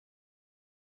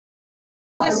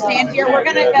stand here. We're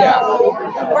gonna go.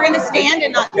 We're gonna stand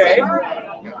and not sit.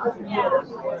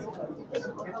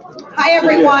 Hi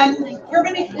everyone. We're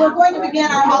going to begin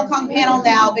our Hong Kong panel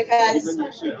now because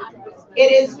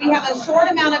we have a short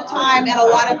amount of time and a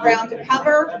lot of ground to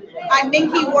cover. I'm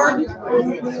Minky Ward.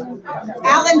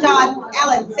 Alan,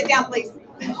 sit down, please.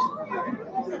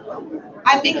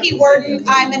 I'm Minky Worden.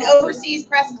 I'm an overseas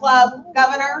press club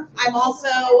governor. I'm also,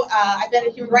 I've been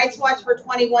at Human Rights Watch for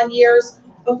 21 years.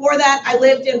 Before that, I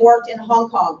lived and worked in Hong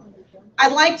Kong.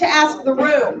 I'd like to ask the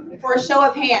room for a show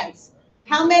of hands.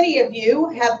 How many of you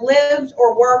have lived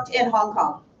or worked in Hong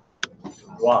Kong?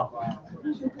 Wow.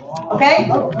 Okay,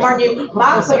 Martin,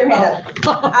 Bob, put your hand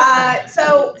up.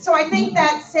 So I think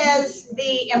that says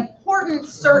the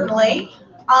importance, certainly,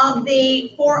 to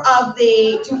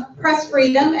press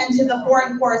freedom and to the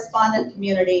foreign correspondent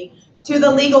community, to the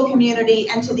legal community,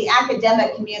 and to the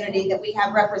academic community that we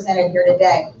have represented here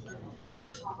today.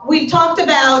 We've talked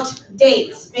about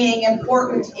dates being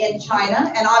important in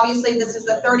China, and obviously this is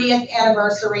the 30th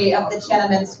anniversary of the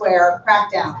Tiananmen Square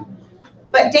crackdown.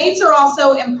 But dates are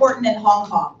also important in Hong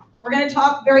Kong. We're going to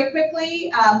talk very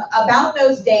quickly about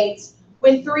those dates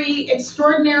with three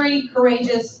extraordinary,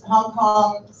 courageous Hong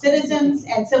Kong citizens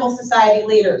and civil society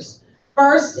leaders.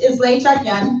 First is Lei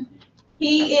Chak-yan.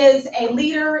 He is a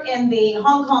leader in the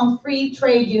Hong Kong Free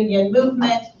Trade Union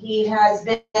movement. He has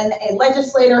been a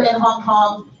legislator in Hong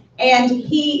Kong, and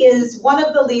he is one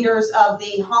of the leaders of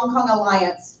the Hong Kong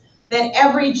Alliance that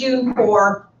every June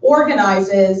 4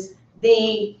 organizes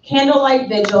the candlelight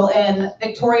vigil in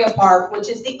Victoria Park, which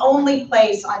is the only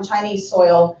place on Chinese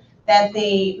soil that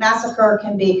the massacre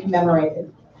can be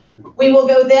commemorated. We will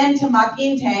go then to Ma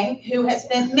Yintang, who has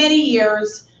spent many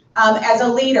years as a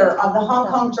leader of the Hong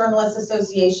Kong Journalists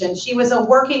Association. She was a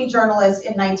working journalist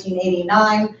in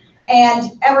 1989,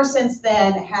 and ever since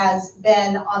then has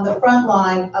been on the front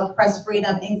line of press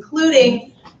freedom,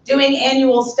 including doing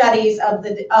annual studies of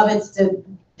its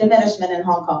diminishment in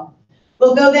Hong Kong.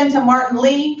 We'll go then to Martin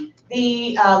Lee,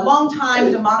 the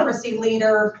longtime democracy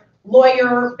leader,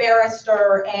 lawyer,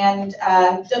 barrister, and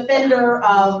defender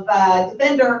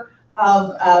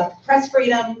of press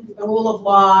freedom, the rule of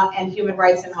law, and human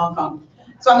rights in Hong Kong.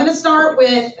 So I'm going to start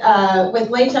with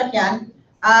Lei Chak-yan.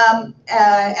 And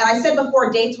I said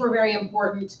before, dates were very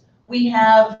important. We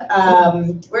have,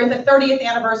 we're at the 30th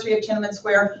anniversary of Tiananmen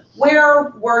Square.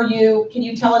 Where were you? Can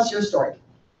you tell us your story?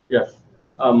 Yes.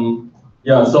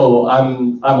 Yeah, so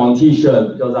I'm on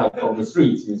T-shirt because I'm from the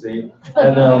streets, you see.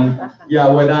 And yeah,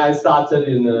 when I started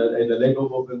in the labor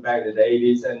movement back in the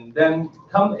 80s, and then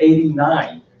come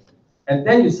 89, and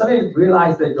then you suddenly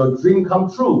realize that your dream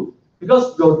come true,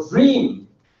 because your dream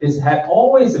had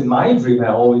always been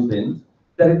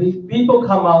that people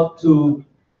come out to,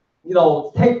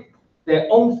 take their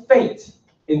own fate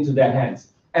into their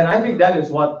hands. And I think that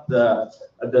is what the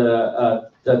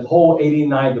whole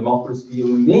 89 democracy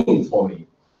means for me.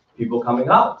 People coming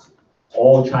out,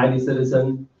 all Chinese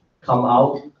citizens come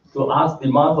out to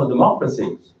demand for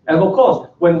democracy. And of course,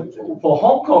 for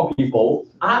Hong Kong people,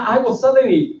 I was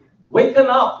suddenly waken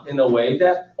up in a way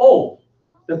that, oh,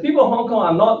 the people of Hong Kong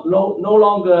are no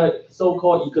longer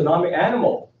so-called economic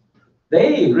animal.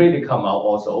 They really come out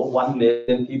also, 1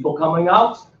 million people coming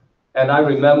out. And I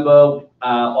remember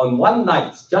on one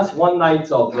night, just one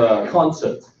night of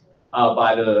concert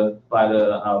by the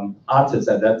artists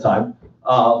at that time,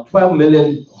 12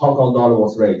 million Hong Kong dollar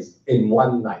was raised in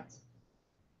one night.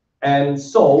 And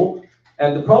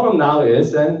the problem now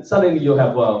is, and suddenly you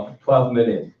have 12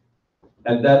 million.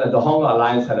 And then the Hong Kong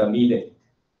Alliance had a meeting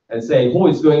and say, who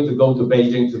is going to go to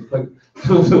Beijing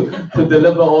to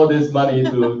deliver all this money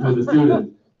to the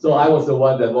students? So I was the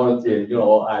one that volunteered,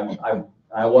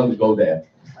 I want to go there.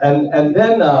 And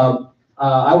then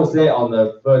I was there on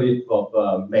the 30th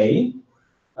of May,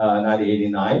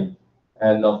 1989.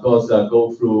 And of course,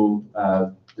 go through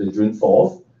the June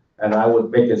 4th, and I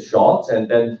would make it short. And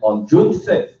then on June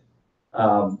 5th,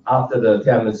 after the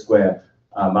Tiananmen Square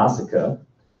massacre,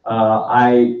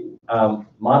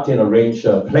 Martin arranged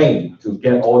a plane to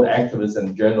get all the activists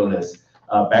and journalists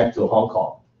back to Hong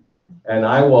Kong. And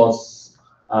I was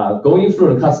going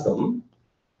through the custom.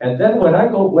 And then when I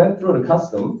went through the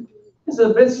custom, it's a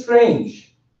bit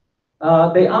strange.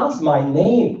 They asked my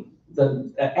name,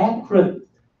 the accurate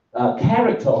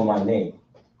character of my name.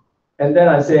 And then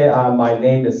I say, my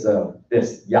name is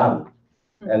this Yan.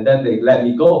 And then they let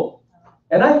me go.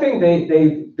 And I think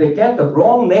they get the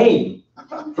wrong name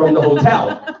from the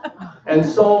hotel. And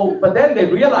so, but then they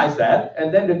realize that,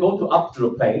 and then they go up to the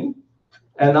plane.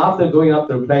 And after going up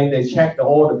to the plane, they check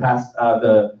all the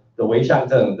Wei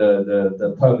Shangzheng,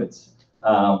 the permits.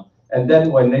 And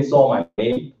then when they saw my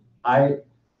name,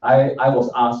 I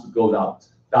was asked to go down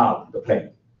the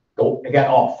plane, get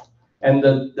off. And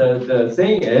the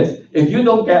thing is, if you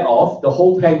don't get off, the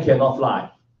whole plane cannot fly.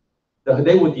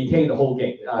 They would detain the whole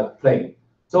plane.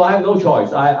 So I have no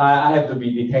choice. I have to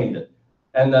be detained.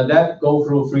 And that go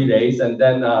through 3 days. And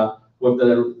then with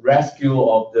the rescue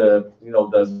of the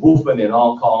movement in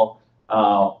Hong Kong,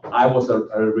 I was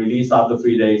released after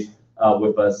 3 days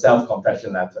with a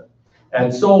self-confession letter.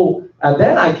 And so, and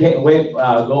then I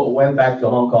went back to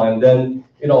Hong Kong, and then,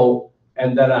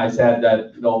 and then I said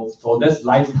that, for this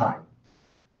lifetime,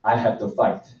 I have to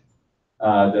fight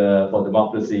for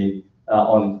democracy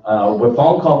with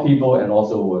Hong Kong people and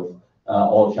also with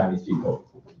all Chinese people.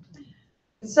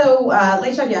 So,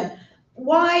 Lei Xiaoyan,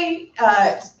 why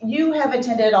you have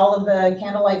attended all of the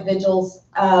candlelight vigils?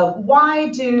 I'm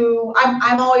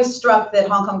always struck that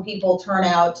Hong Kong people turn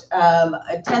out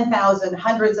 10,000,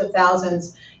 hundreds of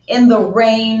thousands in the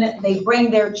rain. They bring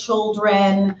their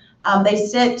children. They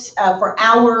sit for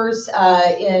hours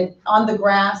on the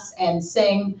grass and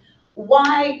sing.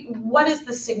 Why? What is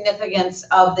the significance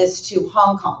of this to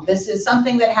Hong Kong? This is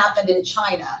something that happened in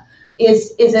China.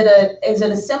 Is it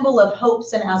a symbol of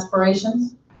hopes and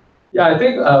aspirations? Yeah, I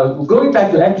think going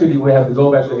back to, actually, we have to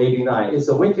go back to '89. It's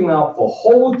a waking up for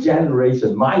whole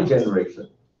generation, my generation,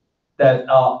 that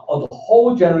the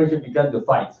whole generation began to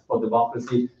fight for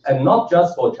democracy, and not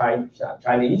just for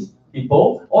Chinese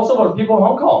people, also for the people of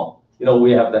Hong Kong.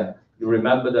 We have you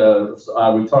remember the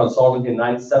return of sovereignty in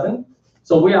 '97?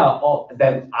 So we are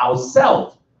then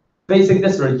ourselves facing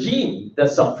this regime that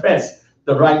suppressed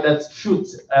the right, that should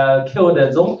kill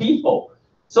their own people.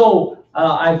 So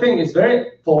I think it's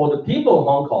for the people of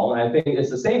Hong Kong, I think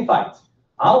it's the same fight.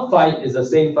 Our fight is the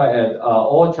same fight as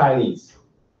all Chinese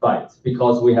fight,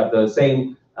 because we have the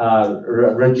same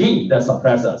regime that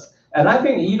suppresses us. And I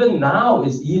think even now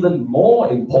is even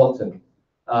more important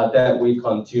that we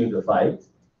continue to fight,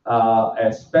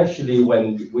 especially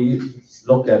when we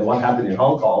look at what happened in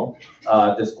Hong Kong,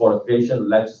 disqualification,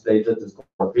 legislative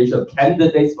disqualification of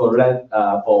candidates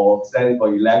for standing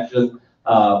for election,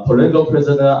 political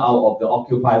prisoner out of the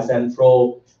Occupy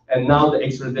Central, and now the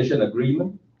extradition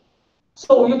agreement.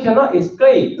 So you cannot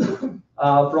escape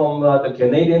from the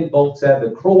Canadian book said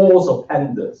the clause of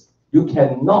Panders. You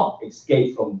cannot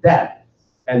escape from that.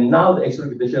 And now the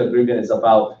extradition agreement is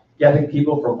about getting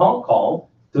people from Hong Kong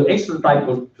to extradite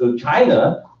to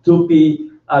China to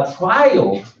be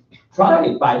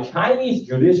tried by Chinese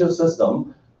judicial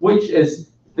system, which is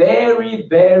very,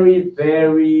 very,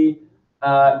 very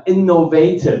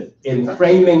innovative in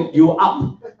framing you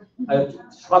up,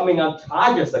 coming up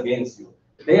charges against you.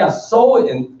 They are so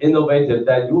innovative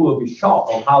that you will be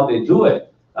shocked on how they do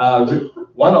it.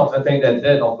 One of the things that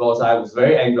did, of course, I was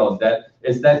very angry on that,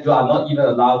 is that you are not even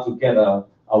allowed to get a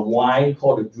wine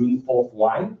called the June 4th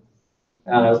wine,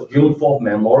 June 4th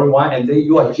memorial wine, and then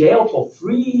you are jailed for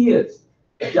 3 years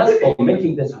just for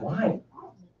making this wine.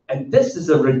 And this is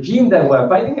a regime that we're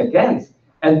fighting against.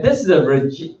 And this is a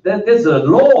regime, this is a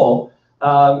law,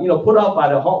 put out by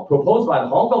proposed by the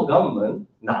Hong Kong government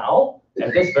now,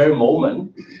 at this very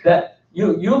moment, that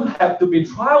you have to be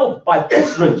trialed by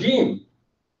this regime,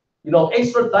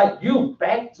 extradite you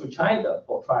back to China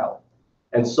for trial.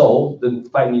 And so the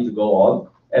fight needs to go on.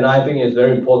 And I think it's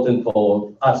very important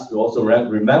for us to also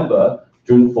remember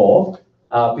June 4th,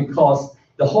 because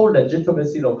the whole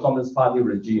legitimacy of Communist Party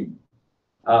regime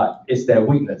is their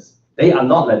weakness. They are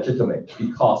not legitimate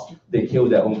because they kill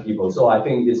their own people. So I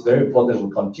think it's very important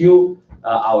we continue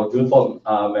our June 4th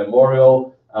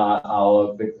memorial,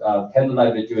 our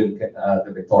candlelight vigil in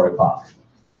the Victoria Park.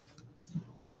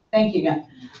 Thank you, Gan.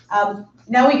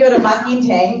 Now we go to Ma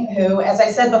Yinteng, who, as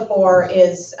I said before,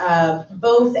 is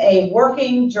both a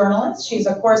working journalist. She's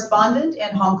a correspondent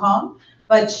in Hong Kong,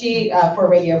 but for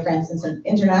Radio France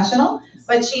International.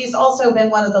 But she's also been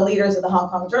one of the leaders of the Hong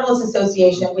Kong Journalists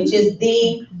Association, which is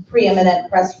the preeminent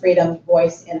press freedom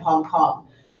voice in Hong Kong.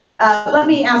 Let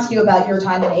me ask you about your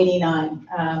time in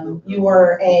 '89. You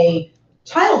were a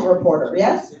child reporter,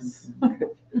 yes?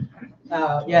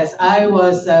 Yes, I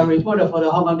was a reporter for the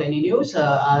Hong Kong Daily News,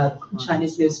 a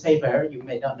Chinese newspaper. You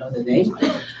may not know the name.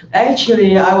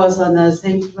 Actually, I was on the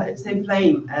same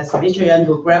plane as Lei Xiaoyan,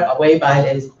 who grabbed away by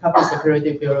the Public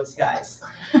Security Bureau's guys.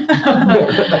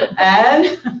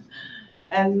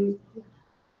 and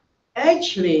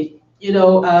actually,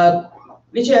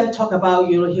 Lei Xiaoyan talked about,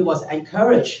 he was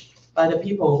encouraged by the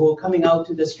people who are coming out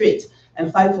to the street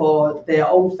and fight for their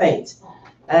own fate.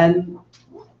 And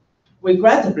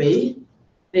regrettably,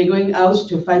 they're going out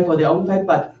to fight for their own fate,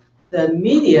 but the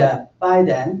media by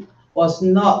then was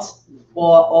not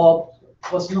or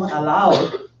was not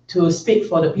allowed to speak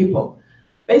for the people.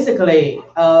 basically,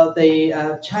 the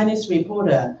Chinese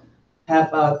reporter have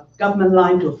a government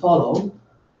line to follow,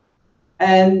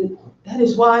 and that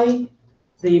is why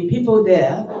the people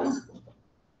there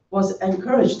was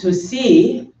encouraged to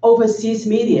see overseas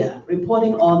media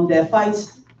reporting on their fights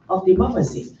of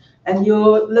democracy. And you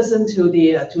listen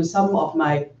to some of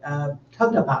my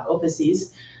counterpart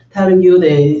overseas telling you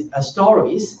the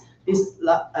stories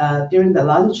during the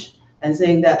lunch, and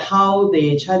saying that how the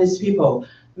Chinese people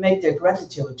make their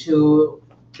gratitude to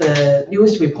the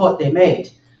news report they made.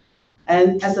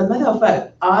 And as a matter of fact,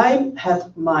 I have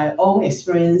my own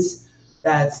experience.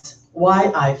 That's why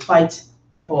I fight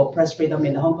for press freedom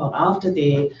in Hong Kong after the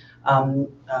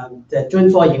June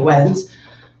 4 events.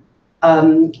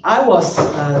 I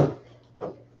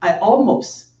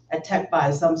almost attacked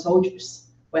by some soldiers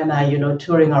when I,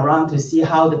 touring around to see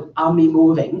how the army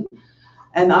moving,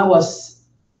 and I was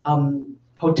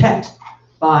protected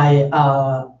by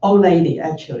old lady,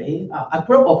 actually, a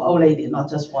group of old lady, not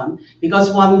just one,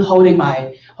 because one holding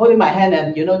my hand and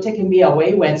taking me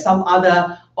away when some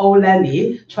other old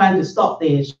lady trying to stop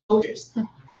the soldiers,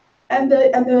 and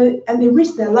they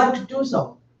risk their life to do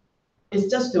so. It's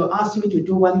just to ask me to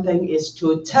do one thing, is to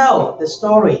tell the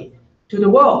story to the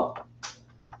world,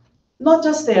 not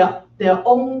just their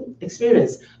own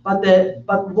experience, but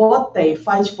what they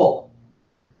fight for.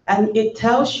 And it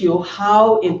tells you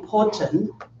how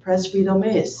important press freedom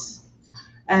is.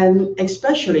 And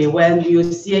especially when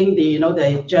you're seeing the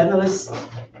journalists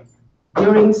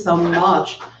during some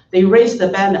march, they raise the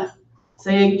banner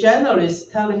saying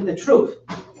journalists telling the truth.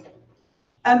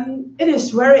 And it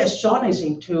is very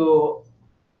astonishing to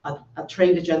a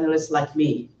trained journalist like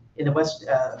me in the West,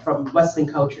 from Western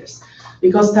cultures,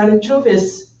 because telling truth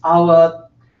is our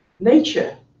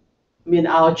nature,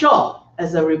 our job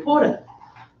as a reporter.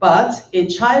 But in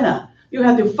China, you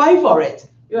have to fight for it.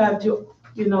 You have to,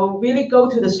 really go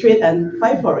to the street and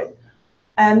fight for it.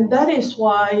 And that is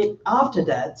why after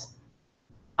that,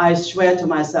 I swear to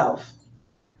myself,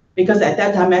 because at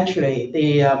that time, actually,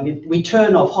 the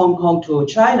return of Hong Kong to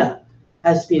China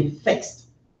has been fixed.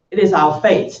 It is our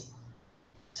fate.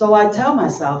 So I tell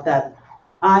myself that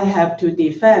I have to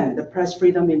defend the press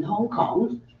freedom in Hong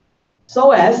Kong,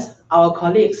 so as our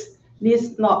colleagues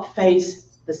need not face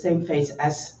the same fate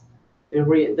as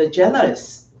the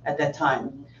journalists at that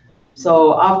time.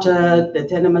 So after the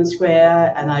Tiananmen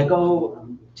Square, and I go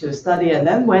to study, and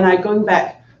then when I going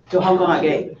back to Hong Kong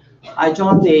again, I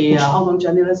joined the Hong Kong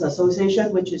Journalists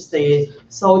Association, which is the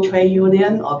sole trade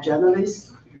union of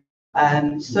journalists,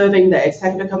 and serving the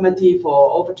executive committee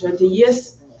for over 20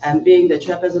 years, and being the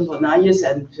chairperson for 9 years,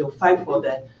 and to fight for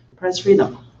the press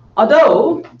freedom.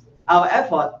 Although our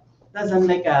effort doesn't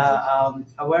make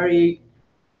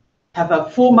have a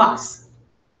full marks,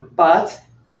 but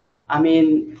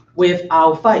with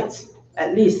our fight,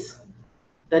 at least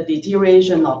the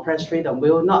deterioration of press freedom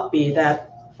will not be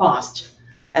that fast.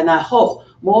 And I hope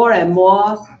more and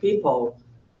more people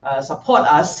support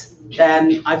us,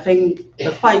 then I think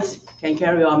the fight can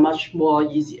carry on much more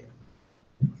easier.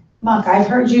 Mark, I've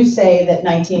heard you say that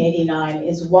 1989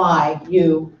 is why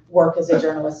you work as a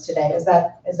journalist today. Is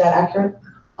that accurate?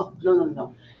 Oh,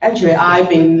 no. Actually, I've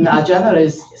been a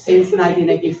journalist since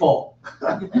 1984.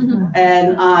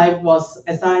 And I was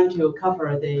assigned to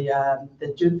cover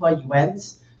the June 4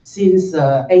 events since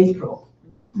April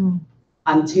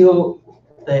until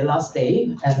the last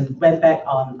day, and went back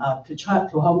on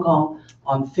to Hong Kong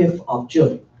on 5th of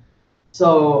June.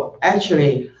 So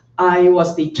actually, I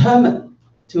was determined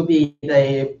to be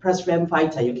the press freedom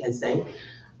fighter, you can say.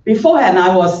 Beforehand,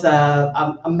 I was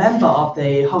a member of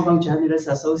the Hong Kong Journalists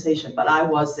Association, but I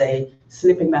was a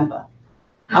sleeping member.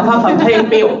 Apart from paying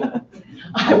bill,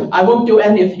 I won't do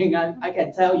anything, I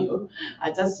can tell you.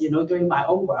 I just, doing my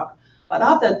own work. But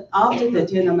after the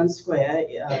Tiananmen Square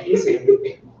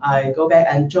incident, I go back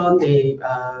and join the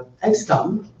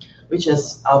XCOM, which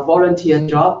is a volunteer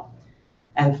job,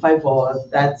 and fight for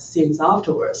that since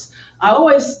afterwards. I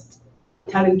always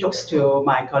telling jokes to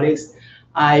my colleagues.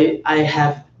 I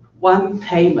have one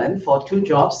payment for 2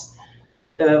 jobs.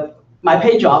 My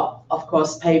pay job, of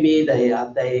course, pay me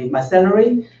my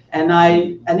salary,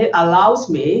 and it allows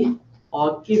me,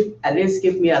 or at least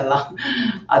give me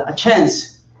a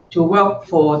chance to work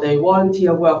for the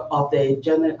volunteer work of the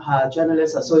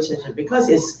Journalists Association, because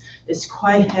it's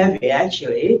quite heavy,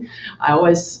 actually. I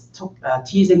always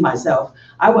teasing myself.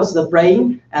 I was the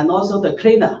brain and also the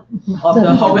cleaner of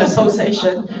the whole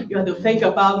association. You have to think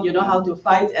about, how to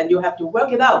fight, and you have to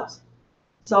work it out.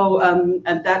 So,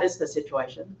 and that is the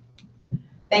situation.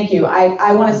 Thank you.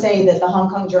 I want to say that the Hong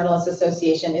Kong Journalists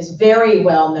Association is very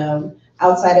well known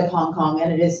outside of Hong Kong,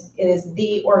 and it is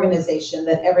the organization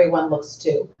that everyone looks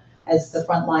to as the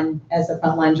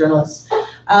frontline journalists.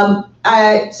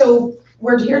 So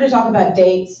we're here to talk about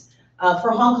dates.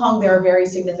 For Hong Kong, there are very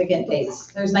significant dates.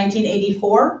 There's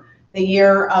 1984, the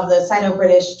year of the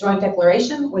Sino-British Joint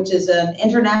Declaration, which is an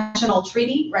international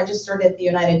treaty registered at the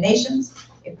United Nations.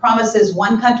 It promises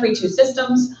one country, two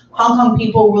systems, Hong Kong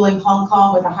people ruling Hong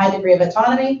Kong with a high degree of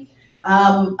autonomy.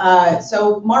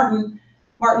 So Martin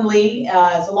Lee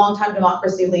is a longtime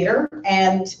democracy leader,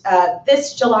 and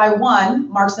this July 1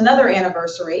 marks another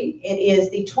anniversary. It is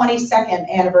the 22nd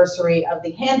anniversary of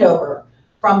the handover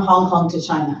from Hong Kong to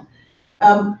China.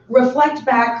 Reflect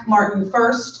back, Martin,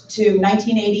 first to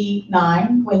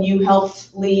 1989, when you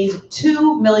helped lead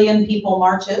 2 million people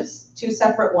marches, 2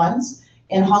 separate ones,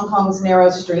 in Hong Kong's narrow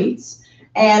streets,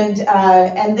 and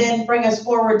then bring us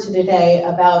forward to today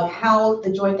about how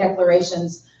the Joint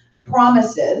Declaration's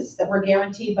promises that were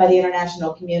guaranteed by the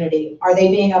international community, are they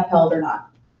being upheld or not?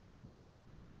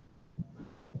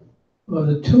 Well,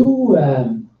 the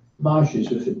 2 marches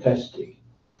were fantastic.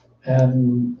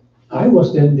 I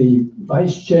was then the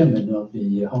vice chairman of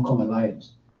the Hong Kong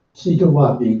Alliance, Sito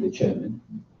Wah being the chairman.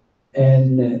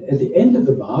 And at the end of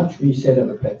the march, we set up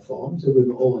a platform, so we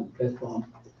were all on the platform,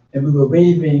 and we were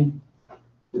waving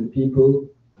to the people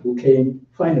who came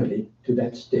finally to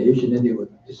that stage, and then they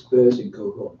would disperse and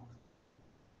go home.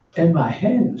 And my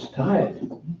hand was tired.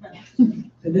 And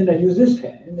then I used this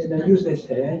hand, and I used this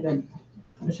hand, and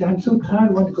I said, I'm so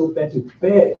tired, I want to go back to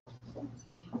bed.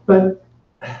 But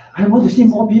I want to see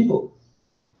more people.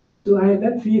 So I had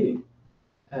that feeling.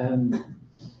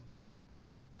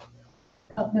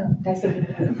 Oh, no, that's it.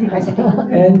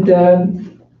 And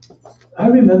I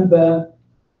remember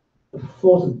the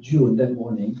 4th of June that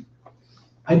morning.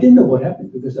 I didn't know what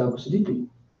happened because I was sleeping.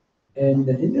 And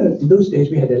in those days,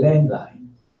 we had a landline.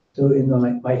 So in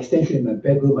my extension in my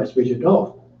bedroom, I switched it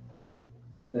off.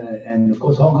 And of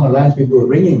course, Hong Kong Alliance people were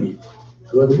ringing me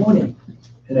throughout the morning.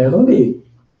 And I only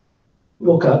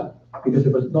woke up because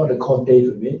it was not a court day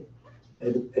for me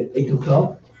at 8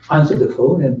 o'clock, answered the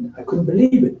phone, and I couldn't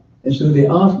believe it. And so they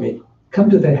asked me, come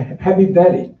to the Happy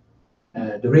Valley,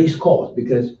 the race course,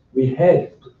 because we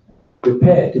had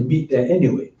prepared to meet there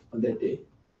anyway on that day.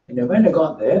 And then when I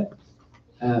got there,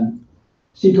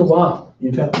 Sito Wah,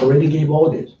 in fact, already gave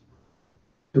orders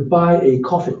to buy a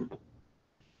coffin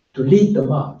to lead the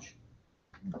march.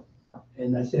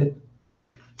 And I said,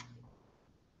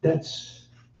 that's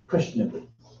questionable.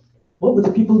 What would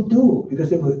the people do? Because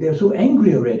they're so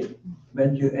angry already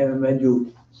when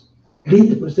you lead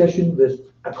the procession with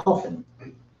a coffin.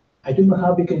 I don't know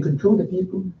how we can control the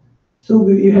people. So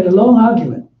we had a long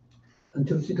argument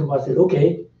until Sito Wah said,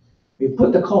 okay, we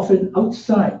put the coffin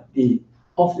outside the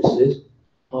offices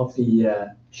of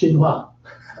the Xinhua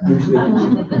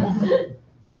newspaper.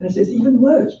 And I said, it's even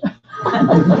worse.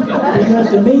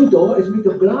 Because the main door is made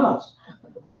of glass.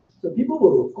 So people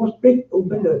will, of course, break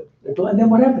open the door, and then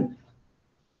what happened?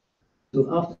 So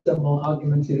after some more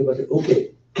arguments, Sito Wah said,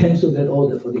 okay, cancel that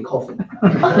order for the coffin.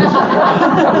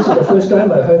 This is the first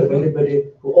time I heard of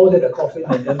anybody who ordered a coffin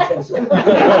and then canceled it.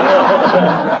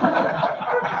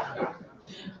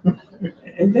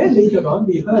 And then later on,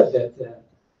 we heard that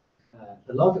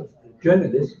a lot of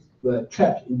journalists were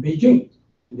trapped in Beijing.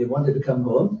 And they wanted to come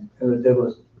home, and there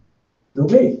was no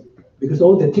way, because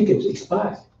all the tickets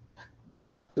expired.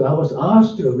 So I was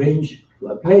asked to arrange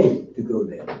for a plane to go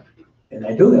there, and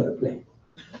I don't have a plane.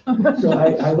 So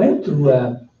I went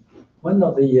to one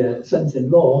of the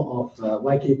sons-in-law of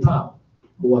Y.K. Pao,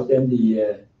 who was then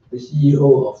the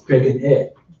CEO of Dragon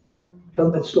Air,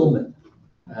 Helmut Stolman,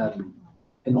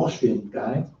 an Austrian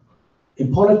guy.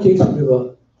 In politics, we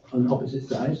were on opposite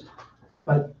sides,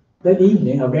 but that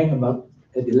evening I rang him up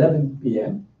at 11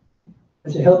 p.m. I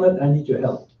said, Helmut, I need your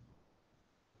help.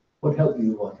 What help do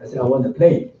you want? I said, I want a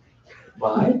plane.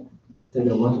 Why? I said,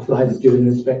 I want to fly the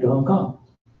journalists back to Hong Kong.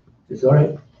 He said, all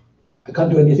right, I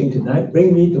can't do anything tonight.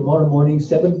 Bring me tomorrow morning,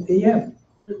 7 a.m.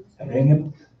 I rang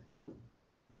him.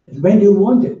 He said, when do you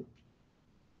want it?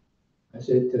 I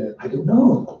said, I don't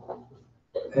know.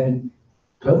 And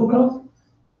 12 o'clock?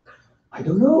 I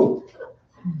don't know.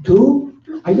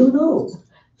 2? I don't know.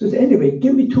 So anyway,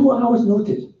 give me 2 hours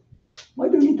notice. Why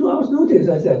do you need 2 hours notice?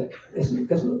 I said, as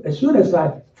soon as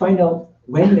I find out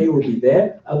when they will be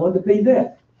there, I want the plane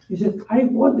there. He said, I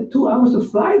want the 2 hours to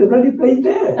fly the bloody plane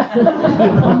there.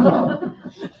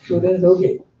 So then,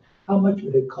 okay, how much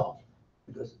will it cost?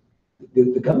 Because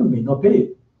the government may not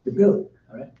pay the bill,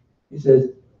 all right? He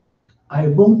says, I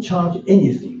won't charge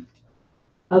anything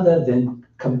other than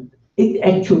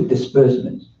actual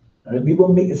disbursements. All right? We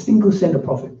won't make a single cent of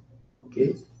profit,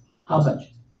 okay? How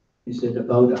much? He said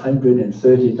about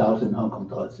 130,000 Hong Kong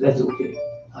dollars. That's okay.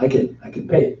 I can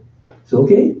pay. So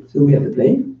okay, so we have the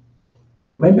plane.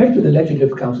 Went back to the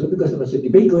Legislative Council because there was a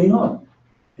debate going on.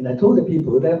 And I told the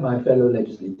people that my fellow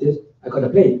legislators, I got a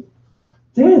plane.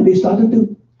 Then they started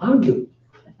to argue.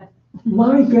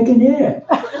 Why Dragonair?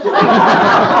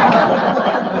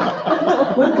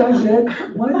 One guy said,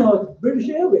 why not British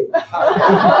Airways?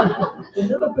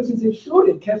 Another person said,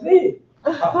 surely Cathay.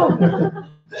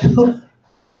 So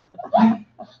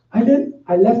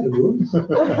I left the room.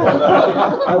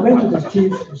 I went to the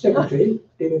chief secretary,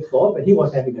 David Ford, but he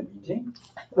was having a meeting.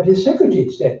 But his secretary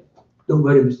said, don't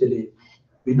worry, Mr. Lee,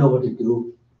 we know what to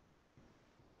do.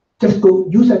 Just go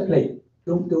use that plane.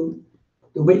 Don't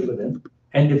wait for them.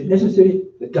 And if necessary,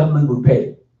 the government will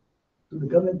pay. So the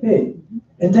government paid.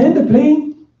 And then the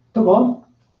plane took off.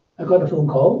 I got a phone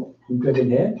call from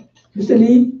Dragonair. Mr.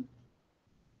 Lee,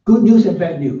 good news and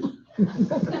bad news.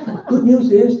 Good news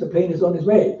is the plane is on its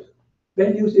way.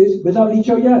 Bad news is without Lee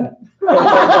Chow-yan.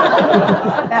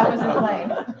 That was the plane.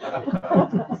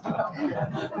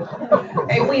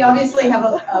 Okay, we obviously have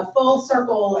a full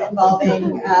circle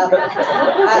involving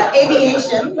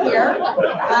aviation here.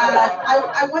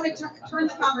 I want to turn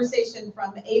the conversation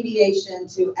from aviation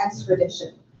to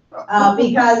extradition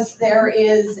because there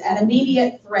is an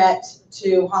immediate threat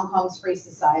to Hong Kong's free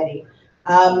society.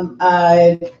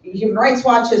 Human Rights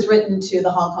Watch has written to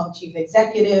the Hong Kong chief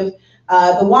executive.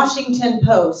 The Washington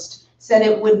Post said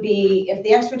it would be, if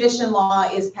the extradition law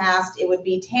is passed, it would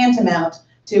be tantamount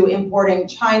to importing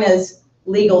China's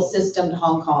legal system to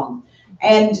Hong Kong.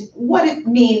 And what it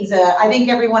means, I think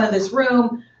everyone in this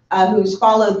room who's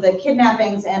followed the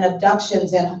kidnappings and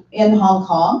abductions in Hong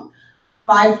Kong,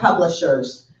 5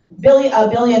 publishers, a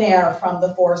billionaire from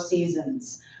the Four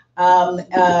Seasons. And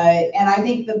I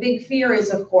think the big fear is,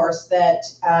 of course, that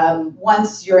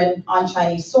once you're on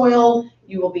Chinese soil,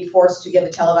 you will be forced to give a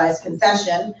televised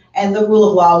confession, and the rule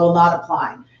of law will not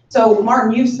apply. So,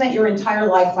 Martin, you've spent your entire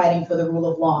life fighting for the rule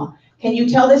of law. Can you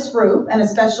tell this group, and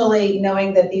especially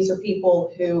knowing that these are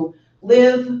people who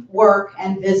live, work,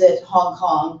 and visit Hong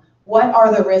Kong, what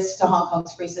are the risks to Hong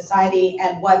Kong's free society,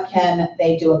 and what can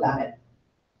they do about it?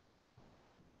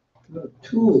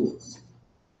 Two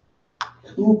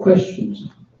questions.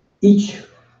 Each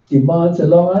demands a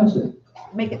long answer.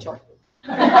 Make it short.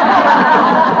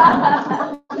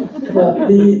 But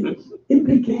the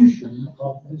implication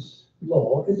of this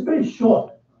law is a very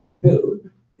short bill.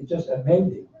 It's just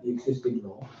amending the existing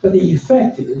law. But the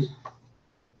effect is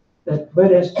that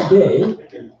whereas today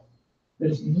there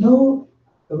is no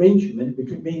arrangement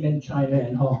between mainland China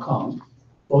and Hong Kong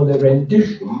for the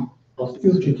rendition of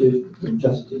fugitive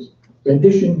justice.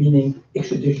 Rendition meaning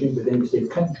extradition within the same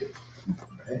country.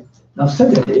 Right? Now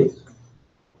suddenly,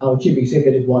 our chief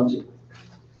executive wants it,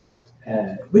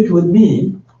 which would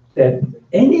mean that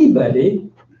anybody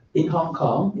in Hong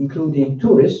Kong, including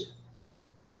tourists,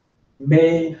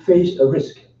 may face a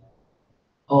risk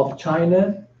of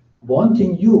China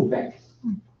wanting you back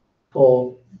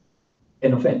for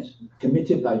an offense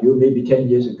committed by you maybe 10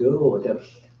 years ago or whatever.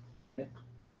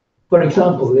 For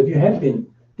example, if you have been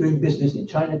doing business in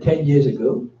China 10 years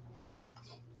ago,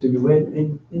 so you went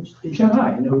in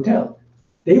Shanghai in a hotel,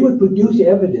 they would produce the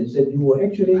evidence that you were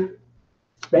actually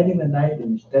spending the night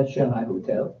in that Shanghai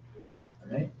hotel,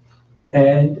 right?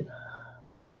 And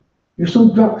you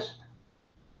sold drugs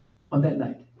on that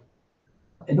night.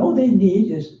 And all they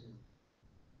need is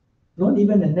not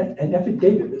even an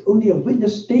affidavit, but only a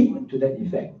witness statement to that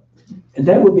effect. And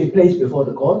that will be placed before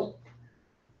the court,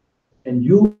 and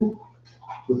you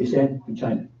will be sent to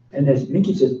China. And as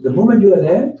Minky says, the moment you are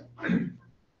there,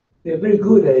 they're very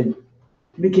good at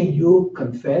making you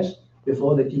confess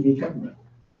before the TV camera.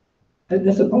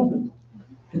 That's a problem.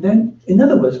 And then, in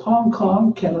other words, Hong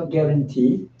Kong cannot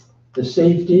guarantee the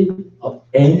safety of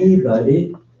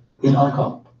anybody in Hong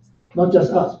Kong. Not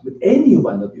just us, but any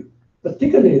one of you,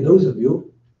 particularly those of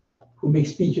you who make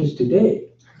speeches today.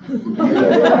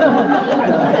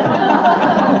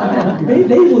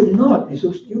 They would not be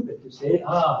so stupid to say,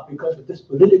 because of this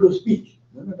political speech.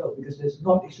 No, because it's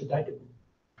not extraditable.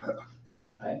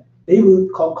 Right? They will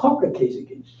concoct a case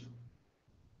against you.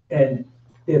 And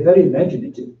they're very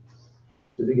imaginative.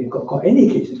 So they can concoct any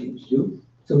case against you.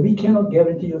 So we cannot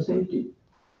guarantee your safety.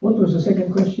 What was the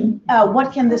second question?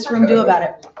 What can this room do about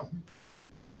it?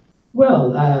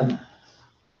 Well,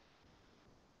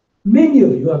 many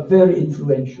of you are very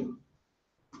influential.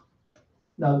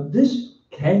 Now, this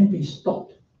can be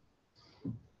stopped.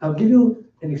 I'll give you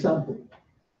an example.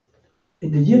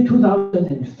 In the year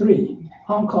 2003,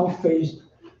 Hong Kong faced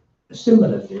a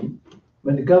similar thing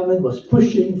when the government was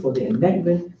pushing for the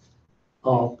enactment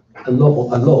of a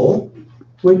law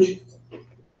which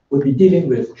would be dealing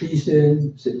with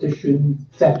treason, sedition,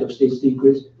 theft of state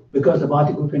secrets, because of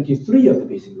Article 23 of the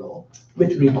Basic Law,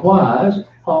 which requires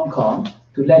Hong Kong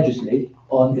to legislate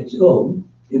on its own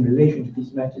in relation to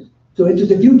these matters. So it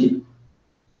is a duty.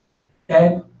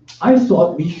 And I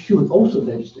thought we should also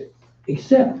legislate,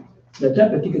 except that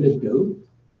that particular bill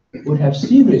would have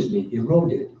seriously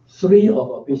eroded 3 of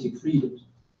our basic freedoms,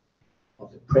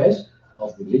 of the press,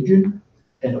 of religion,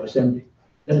 and of assembly.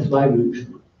 That is why we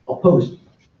opposed.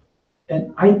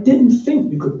 And I didn't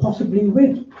think we could possibly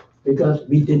win, because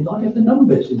we did not have the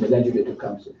numbers in the Legislative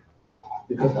Council,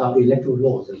 because our electoral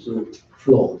laws are so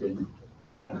flawed and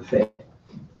unfair.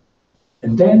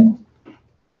 And then,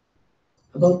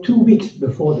 about 2 weeks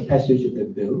before the passage of the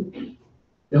bill,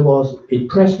 there was a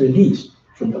press release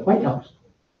from the White House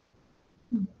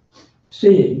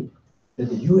saying that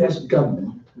the US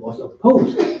government was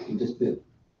opposed to this bill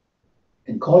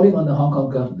and calling on the Hong Kong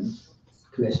government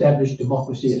to establish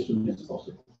democracy as soon as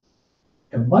possible.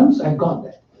 And once I got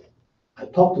that, I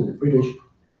talked to the British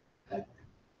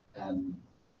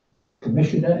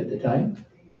commissioner at the time,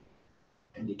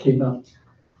 and he came up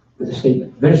with a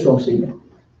statement, very strong statement,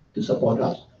 to support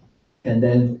us. And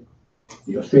then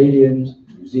the Australians,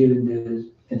 New Zealanders,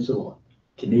 and so on,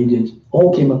 Canadians,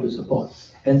 all came up to support.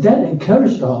 And that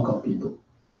encouraged the Hong Kong people.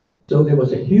 So there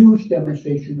was a huge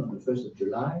demonstration on the 1st of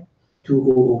July,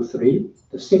 2003,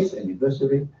 the 6th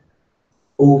anniversary,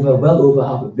 well over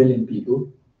 500 million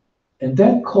people. And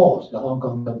that caused the Hong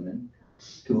Kong government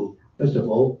to, first of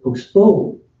all,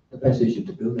 postpone the passage of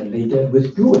the bill and later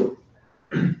withdraw it.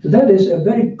 So that is a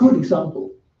very good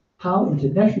example how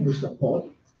international support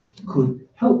could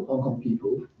help Hong Kong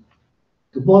people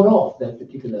to ward off that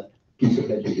particular piece of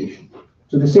legislation.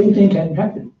 So the same thing can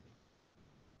happen.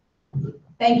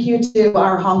 Thank you to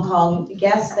our Hong Kong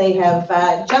guests. They have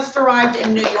just arrived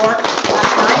in New York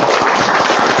last night.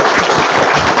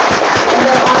 And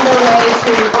they're on their way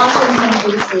to Washington,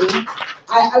 D.C.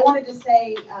 I wanted to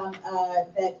say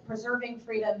that preserving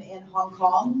freedom in Hong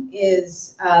Kong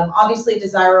is obviously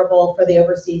desirable for the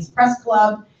Overseas Press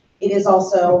Club. It is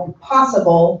also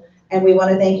possible, and we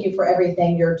want to thank you for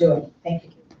everything you're doing. Thank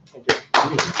you. Thank you.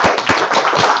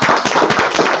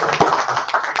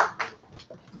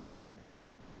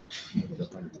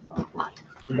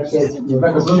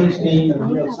 Rebecca Blumenstein of the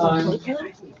New York Times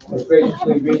has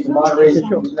graciously agreed to moderate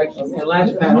the next and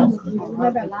last panel. We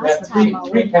have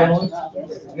three panelists,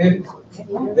 and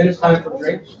then it's time for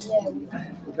drinks.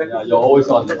 Yeah, you're always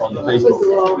on the Facebook.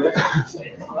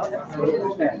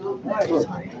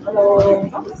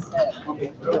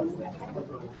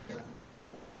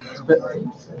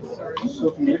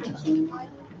 Sophie Richardson.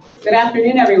 Good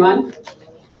afternoon, everyone.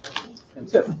 And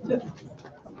Tiff.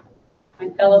 My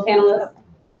fellow panelists,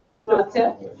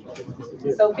 Tiff,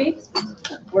 Sophie.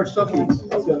 Where's Sophie?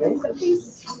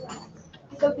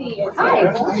 Sophie, hi,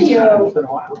 how are you?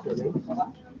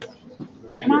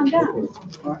 Come on down.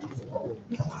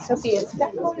 Sophie is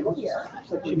definitely here.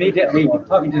 She made that leap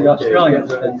talking to the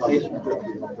Australians.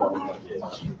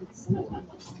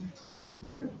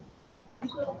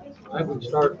 I would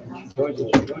start going to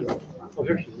oh,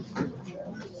 here she is.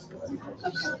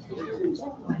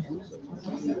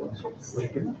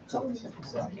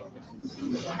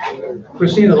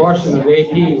 Christina Larson of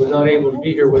AP was not able to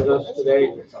be here with us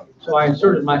today, so I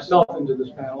inserted myself into this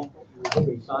panel.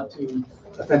 It's not too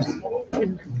offensive.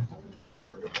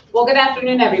 Well, good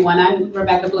afternoon, everyone. I'm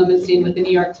Rebecca Blumenstein with the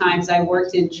New York Times. I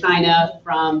worked in China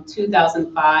from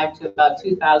 2005 to about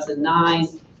 2009,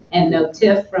 and know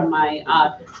Tiff from my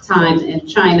time in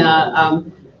China.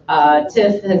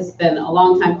 Tiff has been a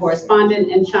longtime correspondent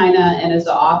in China and is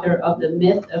the author of The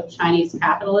Myth of Chinese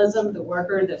Capitalism, The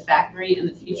Worker, the Factory, and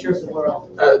the Future of the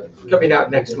World. Coming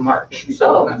out next March.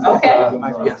 So, okay.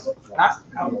 Yes.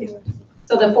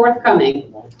 So the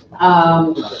forthcoming.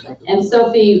 And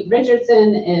Sophie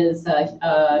Richardson is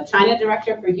China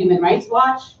Director for Human Rights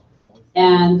Watch.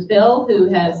 And Bill, who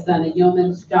has done a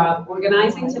yeoman's job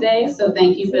organizing today, so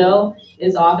thank you, Bill,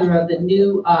 is author of the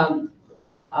new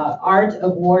Art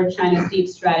of War, China's Deep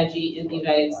Strategy in the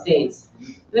United States.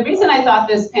 The reason I thought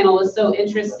this panel was so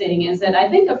interesting is that I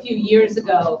think a few years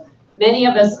ago, many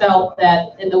of us felt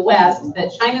that in the West,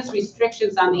 that China's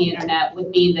restrictions on the internet would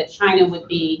mean that China would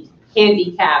be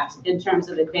handicapped in terms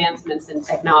of advancements in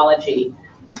technology.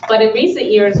 But in recent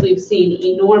years, we've seen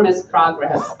enormous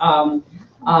progress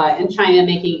in China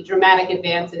making dramatic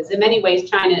advances. In many ways,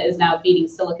 China is now beating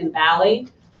Silicon Valley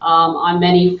on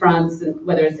many fronts,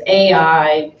 whether it's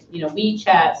AI,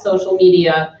 WeChat, social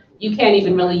media. You can't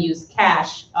even really use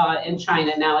cash in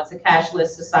China now. It's a cashless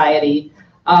society.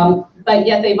 But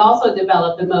yet they've also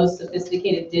developed the most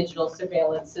sophisticated digital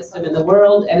surveillance system in the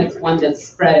world, and it's one that's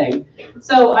spreading.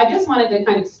 So I just wanted to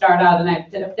kind of start out, and I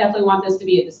definitely want this to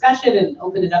be a discussion and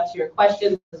open it up to your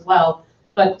questions as well.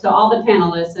 But to all the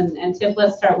panelists, and Tiff,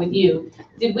 let's start with you.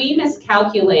 Did we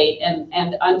miscalculate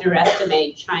and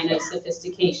underestimate China's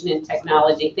sophistication in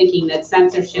technology, thinking that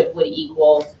censorship would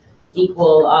equal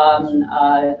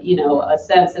a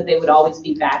sense that they would always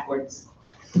be backwards?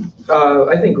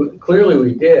 I think clearly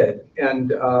we did,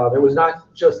 and it was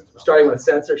not just starting with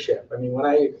censorship. I mean, when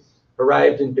I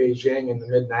arrived in Beijing in the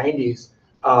mid-90s,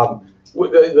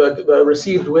 the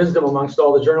received wisdom amongst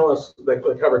all the journalists that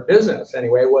covered business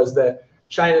anyway was that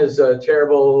China's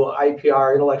terrible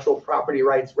IPR, intellectual property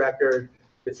rights record,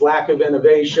 its lack of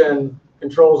innovation,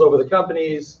 controls over the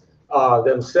companies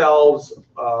themselves,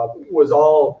 was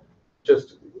all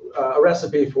just a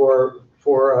recipe for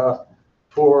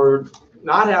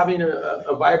not having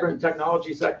a vibrant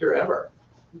technology sector ever.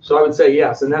 So I would say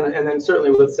yes, and then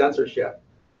certainly with censorship,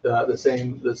 the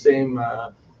same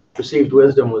perceived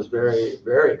wisdom was very,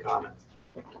 very common.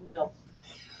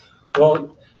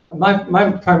 Well,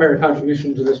 my primary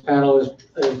contribution to this panel is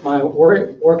my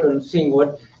work on seeing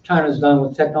what China's done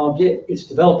with technology. It's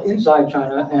developed inside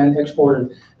China and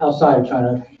exported outside of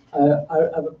China.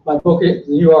 My book, The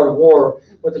New Art of War,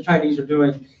 what the Chinese are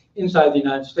doing inside the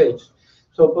United States.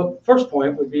 So, but first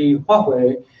point would be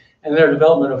Huawei and their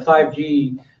development of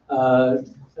 5G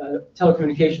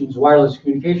telecommunications, wireless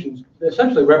communications,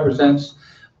 essentially represents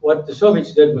what the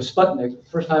Soviets did with Sputnik. The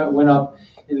first time it went up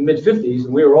in the mid-50s,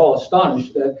 and we were all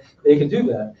astonished that they could do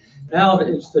that. Now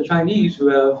it's the Chinese who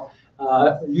have,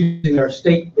 using their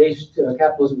state-based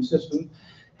capitalism system,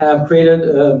 have created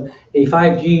a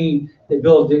 5G. They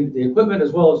build the equipment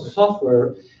as well as the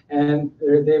software, and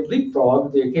they've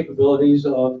leapfrogged the capabilities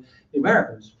of the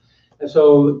Americans. And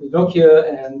so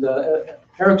Nokia and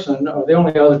Ericsson are the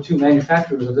only other two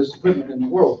manufacturers of this equipment in the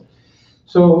world.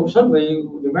 So suddenly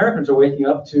the Americans are waking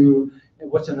up to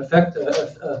what's in effect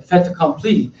a fait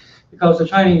accompli, because the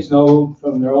Chinese know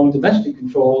from their own domestic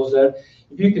controls that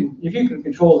if you can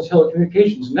control the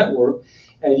telecommunications network,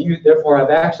 and you therefore have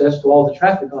access to all the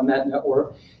traffic on that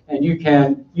network, and you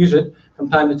can use it from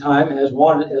time to time as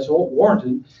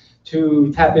warranted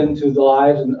to tap into the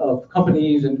lives of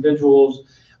companies, individuals,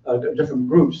 different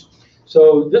groups.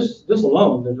 So this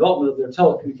alone, the development of their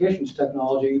telecommunications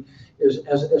technology has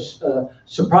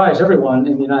surprised everyone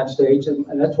in the United States,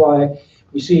 and that's why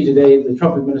we see today the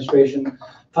Trump administration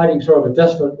fighting sort of a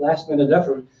desperate last-minute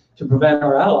effort to prevent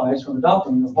our allies from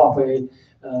adopting the Huawei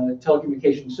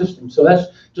telecommunications system. So that's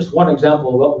just one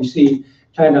example of what we see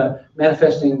China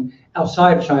manifesting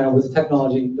outside China with the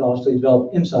technology they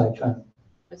developed inside China.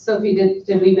 Sophie,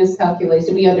 did we miscalculate?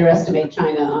 Did we underestimate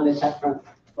China on the tech front?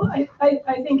 Well, I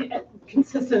think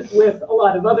consistent with a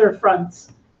lot of other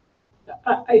fronts,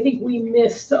 I think we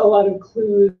missed a lot of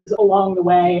clues along the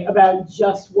way about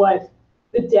just what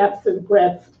the depth and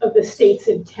breadth of the state's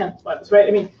intent was, right?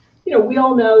 I mean, we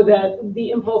all know that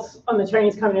the impulse on the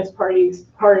Chinese Communist Party's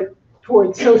part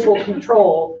towards social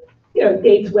control,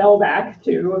 dates well back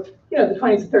to, the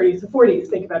 20s, the 30s, the 40s.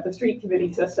 Think about the street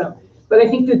committee system. But I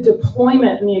think the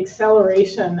deployment and the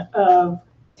acceleration of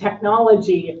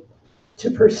technology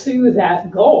to pursue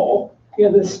that goal,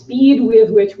 the speed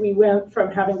with which we went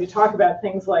from having to talk about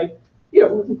things like,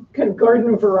 kind of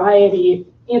garden variety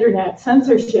internet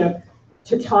censorship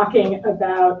to talking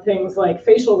about things like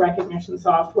facial recognition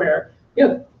software,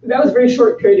 that was a very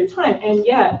short period of time. And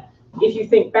yet, if you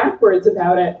think backwards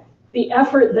about it, the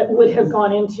effort that would have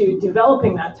gone into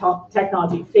developing that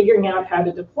technology, figuring out how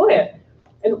to deploy it.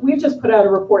 And we've just put out a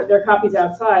report, there are copies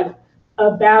outside,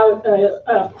 about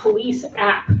a police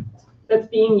app that's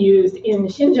being used in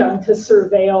Xinjiang to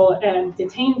surveil and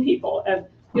detain people. And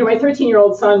my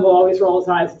 13-year-old son will always roll his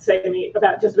eyes and say to me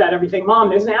about just about everything, "Mom,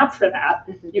 there's an app for that,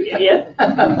 you idiot." When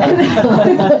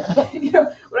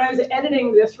I was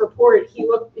editing this report, he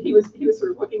was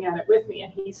sort of looking at it with me,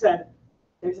 and he said,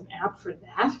 "There's an app for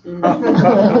that?" And,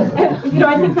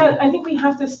 I think we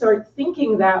have to start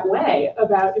thinking that way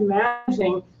about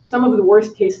imagining some of the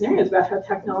worst case scenarios about how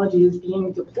technology is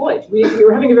being deployed. We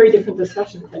were having a very different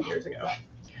discussion 10 years ago.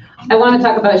 I want to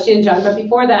talk about Xinjiang, but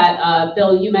before that,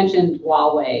 Bill, you mentioned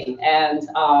Huawei, and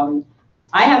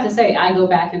I have to say, I go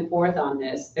back and forth on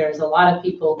this. There's a lot of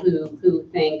people who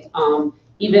think,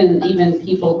 even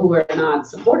people who are not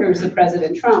supporters of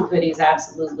President Trump, that he's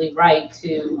absolutely right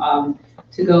to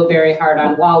go very hard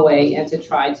on Huawei and to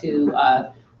try to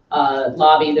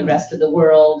lobby the rest of the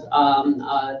world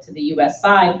to the US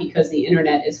side, because the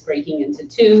internet is breaking into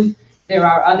two. There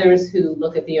are others who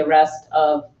look at the arrest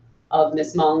of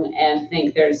Ms. Meng and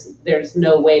think there's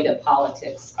no way that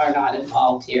politics are not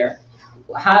involved here.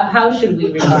 How should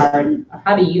we regard,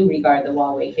 how do you regard the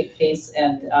Huawei case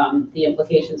and the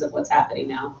implications of what's happening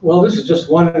now? Well, this is just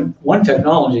one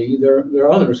technology. There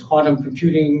are others, quantum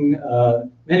computing,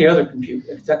 many other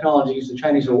technologies the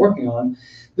Chinese are working on.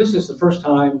 This is the first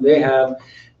time they have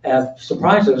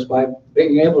surprised us by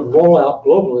being able to roll out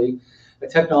globally a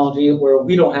technology where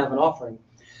we don't have an offering.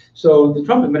 So the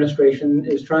Trump administration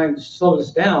is trying to slow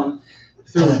this down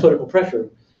through political pressure,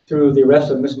 through the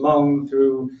arrest of Ms. Meng,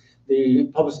 through the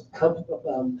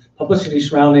publicity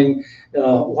surrounding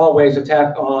Huawei's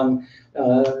attack on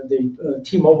the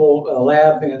T-Mobile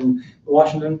lab in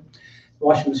Washington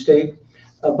State.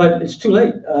 But it's too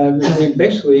late. I mean,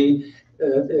 basically,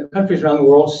 countries around the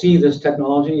world see this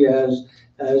technology as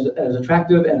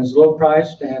attractive and as low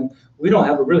priced, and we don't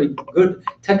have a really good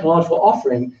technological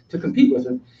offering to compete with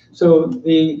it. So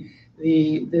the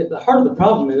heart of the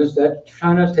problem is that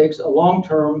China takes a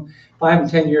long-term 5 and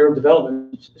 10-year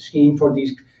development scheme for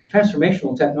these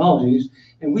transformational technologies,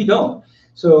 and we don't.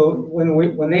 So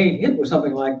when they hit with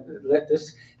something like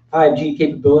this 5G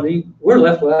capability, we're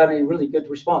left without any really good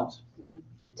response.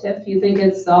 Tiff, you think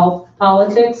it's all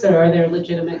politics, or are there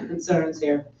legitimate concerns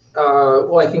here?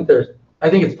 Well, I think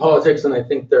it's politics, and I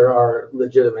think there are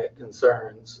legitimate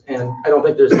concerns, and I don't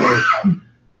think there's any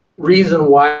reason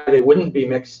why they wouldn't be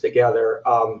mixed together.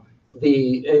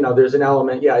 There's an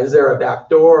element. Yeah, is there a back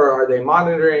door? Are they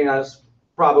monitoring us?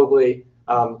 Probably.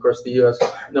 Of course, the U.S.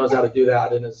 knows how to do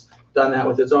that and has done that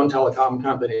with its own telecom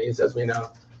companies, as we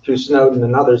know, through Snowden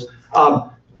and others.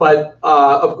 But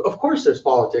of course, there's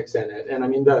politics in it, and I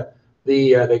mean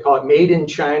they call it Made in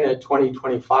China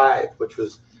 2025, which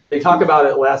was. They talk about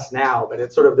it less now, but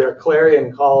it's sort of their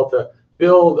clarion call to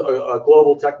build a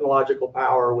global technological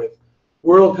power with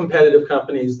world competitive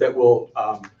companies that will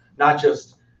not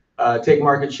just take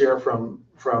market share from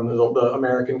the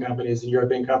American companies and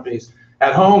European companies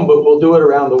at home, but will do it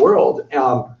around the world.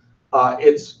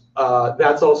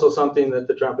 That's also something that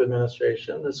the Trump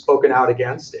administration has spoken out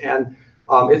against, and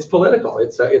it's political.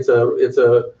 It's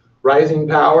a rising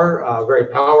power, very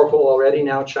powerful already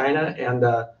now, China, and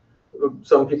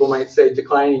some people might say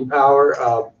declining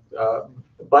power,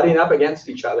 butting up against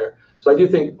each other. So I do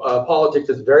think politics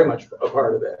is very much a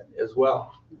part of it as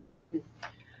well.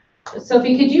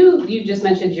 Sophie, could you just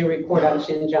mentioned your report on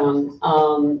Xinjiang,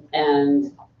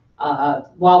 and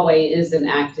Huawei is an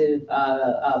active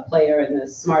player in the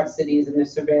smart cities and the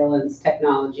surveillance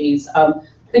technologies.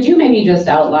 Could you maybe just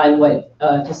outline what,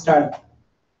 to start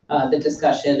the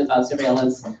discussion about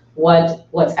surveillance,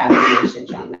 what's happening in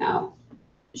Xinjiang now?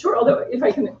 Sure, although if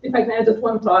I can add just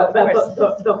one thought about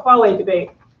the Huawei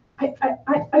debate,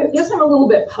 I guess I'm a little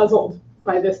bit puzzled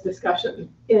by this discussion,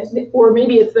 or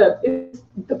maybe it's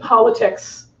the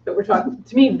politics that we're talking.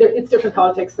 To me, it's different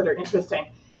politics that are interesting,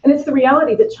 and it's the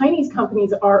reality that Chinese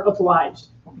companies are obliged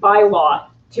by law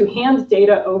to hand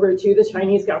data over to the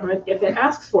Chinese government if it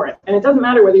asks for it, and it doesn't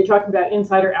matter whether you're talking about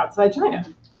inside or outside China.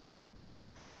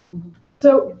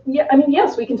 So, yeah, I mean,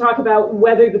 yes, we can talk about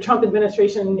whether the Trump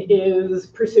administration is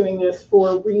pursuing this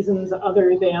for reasons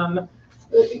other than,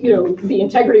 the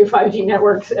integrity of 5G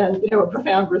networks and, a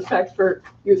profound respect for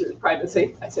users'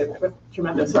 privacy. I say that with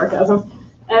tremendous sarcasm.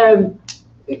 But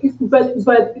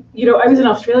I was in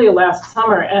Australia last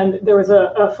summer, and there was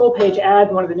a full-page ad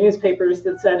in one of the newspapers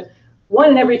that said, 1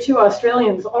 in every 2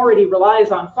 Australians already relies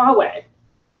on Huawei.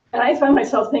 And I found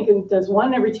myself thinking, does 1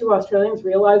 in every 2 Australians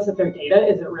realize that their data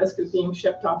is at risk of being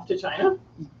shipped off to China?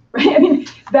 Right? I mean,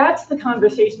 that's the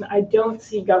conversation I don't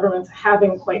see governments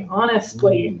having quite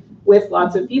honestly with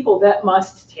lots of people that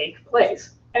must take place.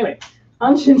 Anyway,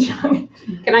 on Xinjiang.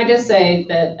 Can I just say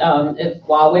that if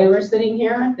Huawei were sitting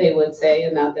here, they would say,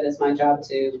 and not that it's my job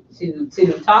to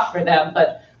talk for them,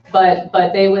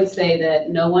 but they would say that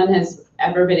no one has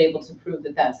ever been able to prove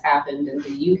that that's happened, and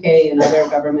the UK and other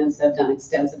governments have done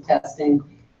extensive testing,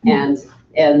 and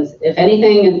if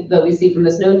anything that we see from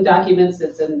the Snowden documents,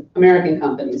 it's in American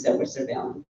companies that we're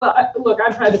surveilling. Well, look,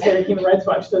 I'm proud to say that Human Rights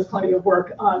Watch does plenty of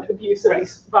work on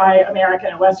abuses by American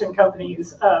and Western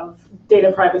companies of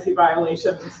data privacy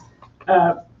violations.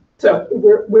 So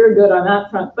we're good on that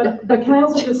front. But can I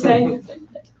also just say,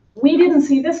 we didn't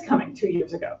see this coming 2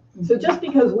 years ago. So just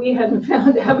because we hadn't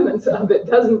found evidence of it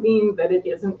doesn't mean that it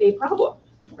isn't a problem,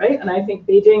 right? And I think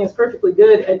Beijing is perfectly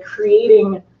good at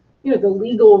creating, the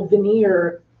legal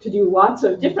veneer to do lots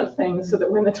of different things so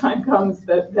that when the time comes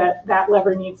that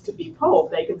lever needs to be pulled,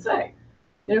 they can say,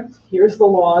 here's the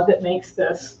law that makes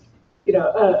this,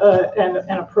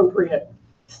 an appropriate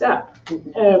step.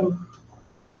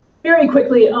 Very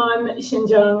quickly on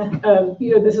Xinjiang,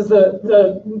 this is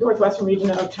the northwestern region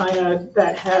of China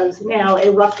that has now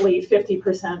a roughly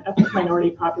 50% ethnic minority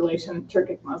population,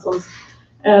 Turkic Muslims,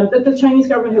 that the Chinese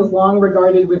government has long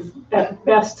regarded with, at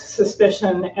best,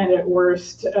 suspicion and at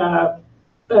worst, a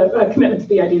commitment to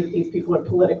the idea that these people are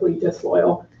politically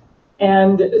disloyal.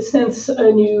 And since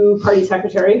a new party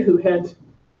secretary who had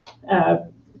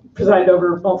presided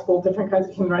over multiple different kinds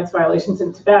of human rights violations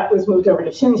in Tibet was moved over to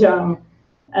Xinjiang,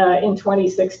 in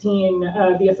 2016,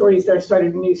 the authorities there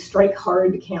started a new Strike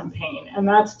Hard campaign, and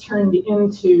that's turned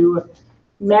into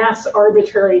mass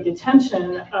arbitrary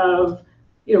detention of,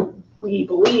 we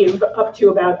believe, up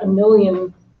to about 1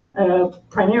 million,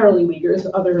 primarily Uyghurs,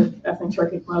 other ethnic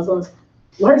Turkic Muslims,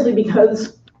 largely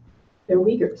because they're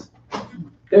Uyghurs.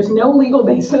 There's no legal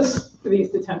basis for these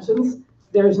detentions.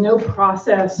 There's no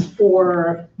process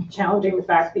for challenging the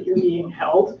fact that you're being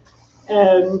held.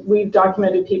 And we've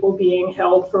documented people being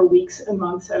held for weeks and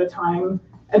months at a time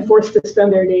and forced to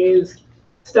spend their days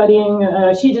studying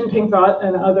Xi Jinping thought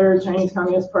and other Chinese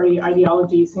Communist Party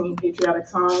ideology, singing patriotic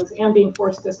songs, and being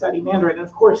forced to study Mandarin, and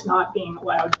of course not being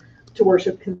allowed to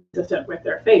worship consistent with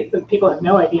their faith. And people have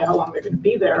no idea how long they're going to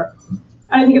be there.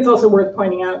 I think it's also worth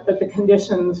pointing out that the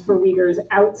conditions for Uyghurs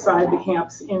outside the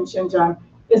camps in Xinjiang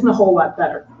isn't a whole lot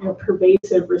better.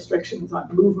 Pervasive restrictions on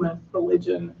movement,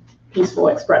 religion, peaceful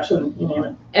expression, you name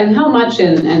it. And how much,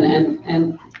 and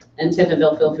Tiff and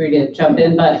Bill, feel free to jump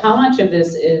in, but how much of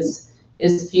this is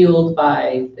fueled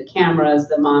by the cameras,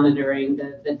 the monitoring,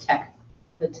 the tech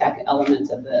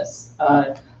elements of this?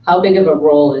 How big of a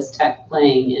role is tech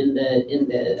playing in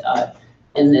the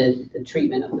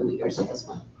treatment of the Uyghurs at this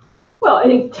point? Well, I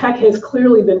think tech has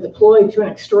clearly been deployed to an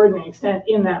extraordinary extent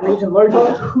in that region, largely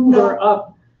to hoover up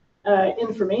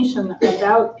information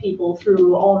about people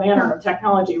through all manner of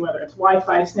technology, whether it's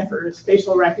Wi-Fi sniffers,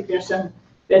 facial recognition,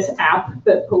 this app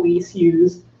that police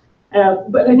use.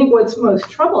 But I think what's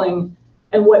most troubling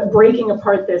and what breaking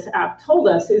apart this app told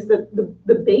us is that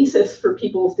the basis for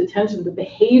people's detention, the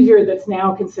behavior that's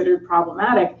now considered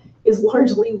problematic, is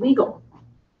largely legal.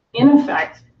 In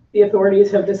effect, the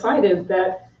authorities have decided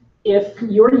that if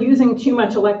you're using too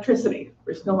much electricity,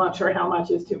 we're still not sure how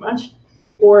much is too much,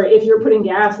 or if you're putting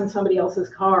gas in somebody else's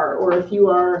car, or if you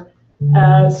are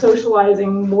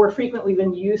socializing more frequently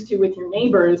than you used to with your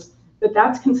neighbors,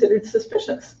 that's considered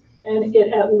suspicious. And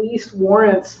it at least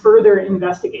warrants further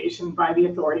investigation by the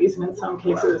authorities, and in some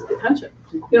cases, detention.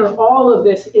 All of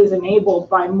this is enabled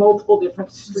by multiple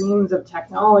different streams of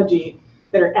technology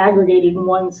that are aggregated in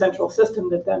one central system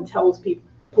that then tells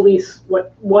police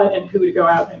what and who to go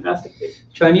out and investigate.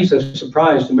 Chinese have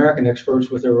surprised American experts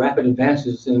with their rapid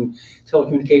advances in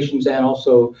telecommunications and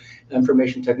also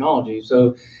information technology.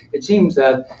 So it seems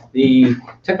that the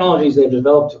technologies they've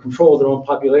developed to control their own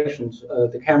populations,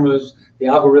 the cameras, the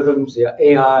algorithms, the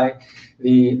AI,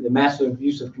 the massive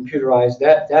use of computerized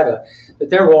data, that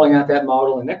they're rolling out that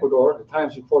model in Ecuador. The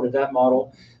Times reported that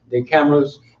model. The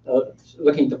cameras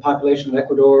looking at the population of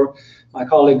Ecuador. My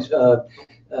colleagues,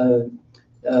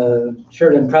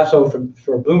 Sheridan Prasso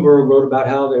for Bloomberg wrote about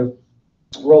how they've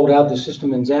rolled out the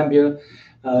system in Zambia.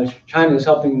 China is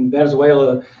helping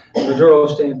Venezuela, Maduro,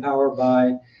 stay in power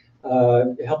by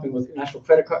helping with the national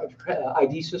credit card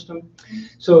ID system.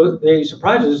 So the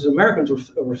surprises, Americans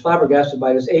were flabbergasted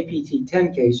by this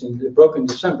APT-10 case that broke in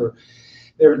December.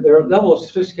 Their level of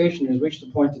sophistication has reached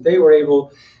the point that they were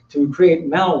able to create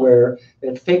malware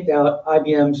that faked out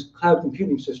IBM's cloud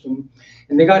computing system.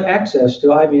 And they got access to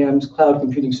IBM's cloud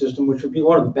computing system, which would be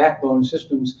one of the backbone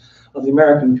systems of the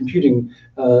American computing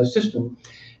system.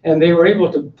 And they were able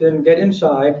to then get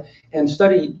inside and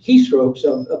study keystrokes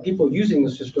of people using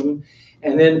the system,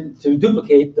 and then to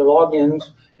duplicate the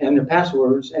logins and their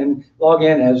passwords and log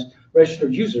in as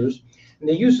registered users. And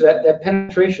they used that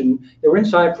penetration. They were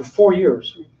inside for 4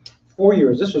 years. 4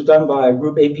 years. This was done by a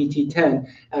group APT-10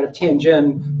 out of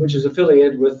Tiananmen, which is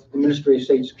affiliated with the Ministry of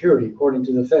State Security, according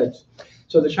to the feds.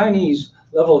 So the Chinese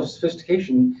level of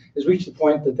sophistication has reached the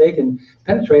point that they can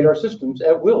penetrate our systems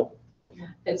at will.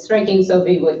 It's striking,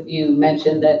 Sophie, what you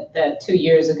mentioned that 2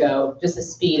 years ago, just the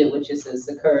speed at which this has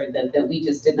occurred, that we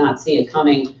just did not see it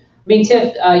coming. I mean,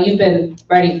 Tiff, you've been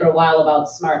writing for a while about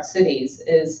smart cities.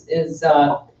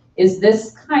 Is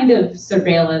this kind of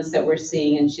surveillance that we're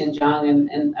seeing in Xinjiang,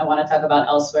 and I want to talk about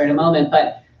elsewhere in a moment,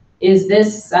 but is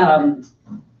this an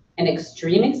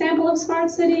extreme example of smart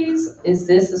cities? Is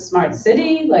this a smart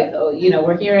city? Like,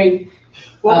 we're hearing,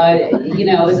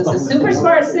 is this a super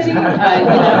smart city?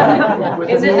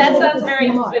 That sounds very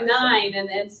benign,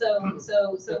 and so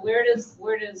where does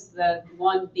the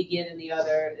one begin and the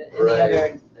other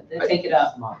take it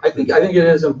up. I think it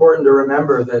is important to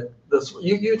remember that this.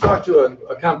 You talked to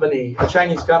a company, a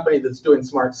Chinese company that's doing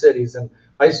smart cities, and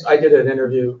I did an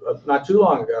interview not too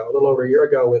long ago, a little over a year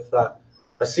ago, with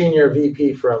a senior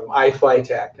VP from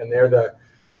iFlyTech, and they're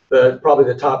the probably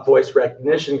the top voice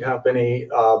recognition company.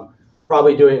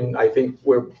 Probably doing, I think,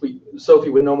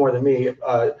 Sophie would know more than me.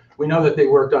 We know that they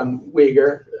worked on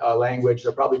Uyghur language.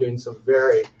 They're probably doing some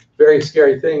very, very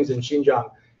scary things in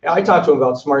Xinjiang. And I talked to them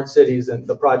about smart cities and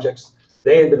the projects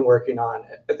they had been working on.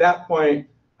 At that point,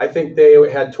 I think they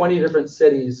had 20 different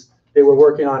cities they were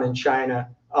working on in China.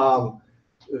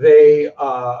 They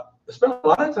spent a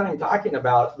lot of time talking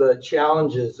about the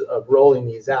challenges of rolling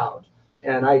these out.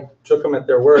 And I took them at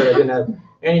their word. I didn't have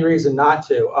any reason not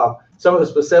to. Some of the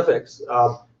specifics,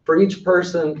 for each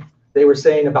person, they were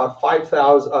saying about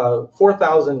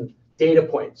 4,000 data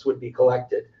points would be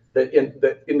collected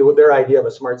into their idea of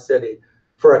a smart city.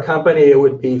 For a company, it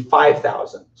would be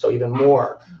 5,000, so even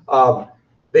more.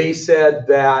 They said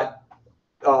that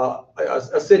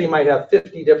a city might have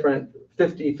 53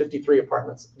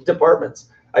 departments,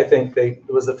 I think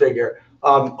was the figure,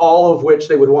 all of which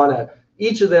they would want to,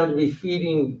 each of them to be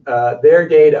feeding their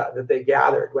data that they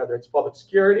gathered, whether it's public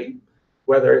security,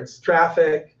 whether it's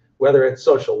traffic, whether it's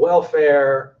social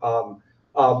welfare,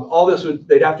 all this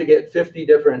they'd have to get 50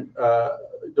 different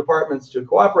departments to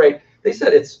cooperate. They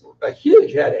said it's a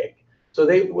huge headache. So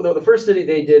the first city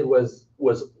they did was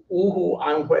Wuhu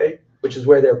Anhui, which is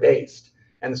where they're based.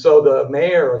 And so the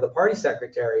mayor or the party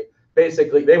secretary,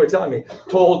 basically, they were telling me,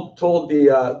 told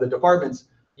the departments,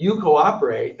 you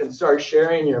cooperate and start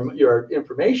sharing your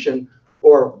information,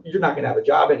 or you're not going to have a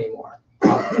job anymore.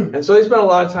 And so they spent a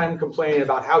lot of time complaining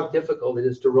about how difficult it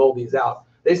is to roll these out.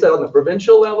 They said on the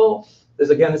provincial level, this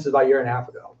is about a year and a half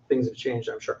ago. Things have changed,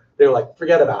 I'm sure. They were like,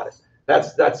 forget about it.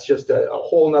 That's just a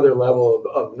whole nother level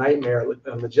of nightmare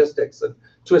logistics and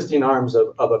twisting arms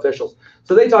of officials.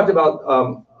 So they talked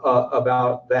about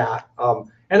that.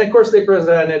 And of course, they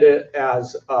presented it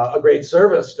as a great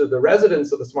service to the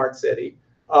residents of the smart city.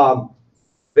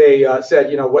 They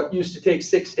said, what used to take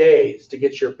 6 days to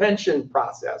get your pension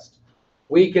processed,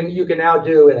 you can now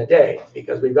do in a day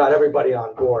because we've got everybody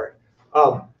on board.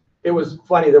 It was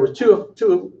funny. There were two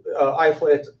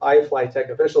iFlyTech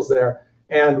officials there,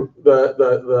 and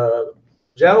the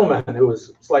gentleman who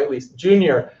was slightly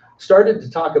junior started to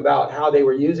talk about how they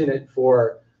were using it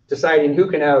for deciding who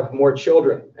can have more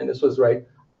children. And this was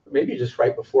maybe just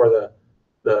right before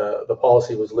the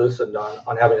policy was loosened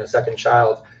on having a second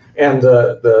child. And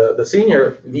the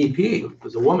senior VP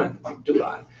was a woman,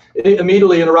 Dulan,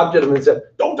 immediately interrupted him and said,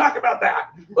 "Don't talk about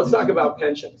that. Let's talk about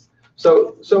pensions."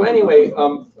 So anyway,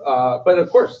 but of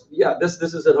course, yeah, this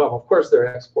is at home. Of course, they're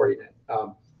exporting it.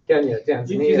 Kenya, Tanzania.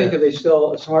 Do you think if they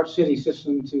sell a smart city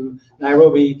system to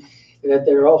Nairobi, that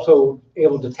they're also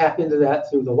able to tap into that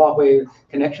through the Huawei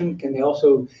connection? Can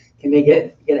they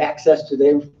get access to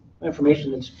the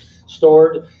information that's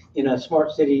stored in a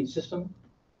smart city system?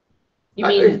 You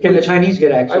mean, Can the Chinese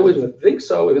get access? I to it? would think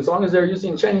so, as long as they're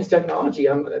using Chinese technology.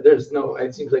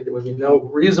 It seems like there would be no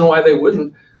reason why they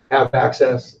wouldn't have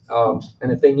access. And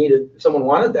if someone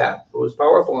wanted that, it was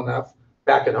powerful enough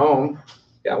back at home,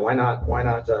 yeah, why not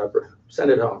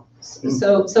send it home?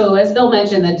 So as Bill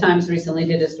mentioned, the Times recently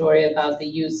did a story about the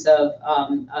use of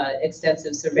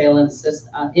extensive surveillance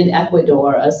in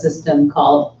Ecuador, a system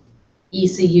called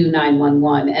ECU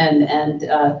 911,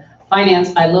 and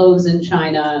financed by Lowe's in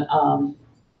China,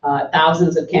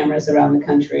 thousands of cameras around the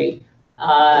country.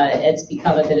 It's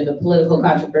become a bit of a political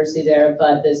controversy there,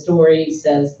 but the story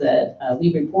says that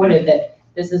we reported that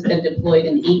this has been deployed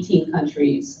in 18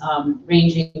 countries,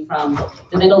 ranging from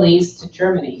the Middle East to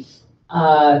Germany.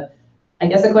 I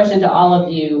guess a question to all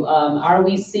of you, are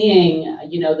we seeing,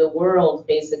 the world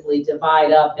basically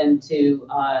divide up into,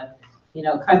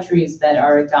 countries that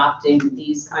are adopting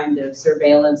these kind of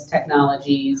surveillance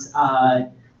technologies,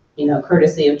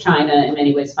 courtesy of China, in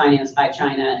many ways financed by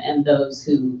China, and those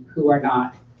who are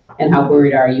not? And how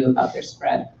worried are you about their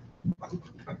spread?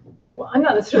 Well, I'm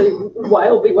not necessarily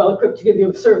wildly well equipped to give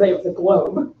you a survey of the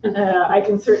globe. I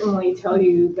can certainly tell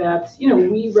you that,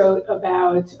 we wrote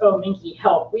about, Minky,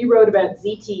 help. We wrote about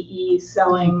ZTE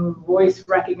selling voice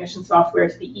recognition software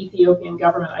to the Ethiopian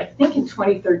government, I think in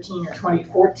 2013 or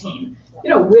 2014,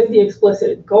 with the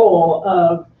explicit goal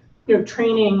of,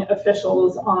 training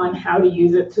officials on how to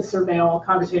use it to surveil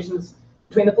conversations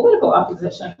between the political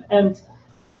opposition. And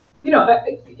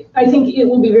I think it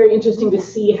will be very interesting to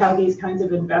see how these kinds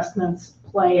of investments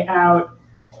play out,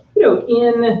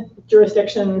 in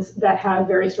jurisdictions that have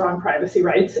very strong privacy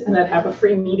rights and that have a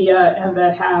free media and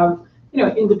that have,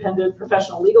 independent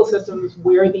professional legal systems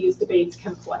where these debates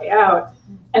can play out.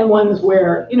 and ones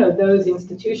where, those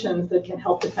institutions that can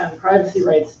help defend privacy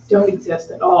rights don't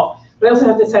exist at all. But I also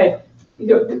have to say,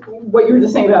 what you were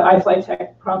just saying about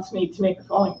iFlyTech prompts me to make the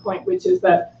following point, which is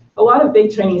that a lot of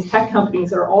big Chinese tech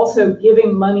companies are also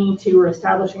giving money to or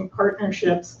establishing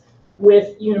partnerships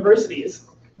with universities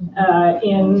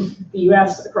in the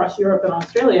US, across Europe and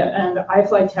Australia. And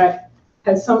iFlyTech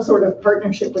has some sort of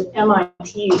partnership with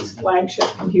MIT's flagship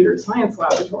computer science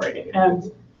laboratory.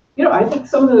 And I think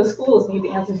some of those schools need to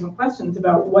answer some questions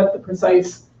about what the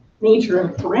precise nature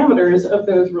and parameters of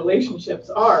those relationships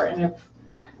are, and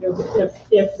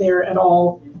if they're at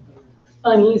all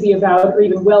uneasy about or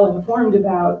even well informed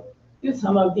about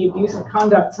some of the abusive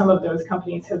conduct some of those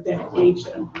companies have been engaged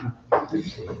in.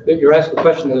 You're asking a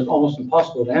question that is almost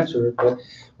impossible to answer, but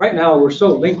right now we're so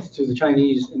linked to the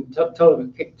Chinese in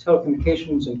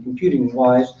telecommunications and computing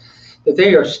wise that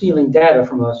they are stealing data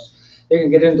from us. They can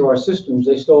get into our systems.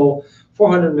 They stole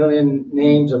 400 million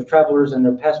names of travelers and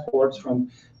their passports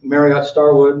from Marriott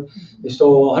Starwood. They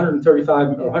stole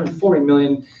 135 or 140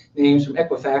 million names from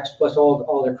Equifax, plus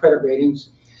all their credit ratings.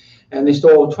 And they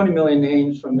stole 20 million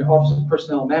names from the Office of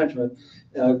Personnel Management,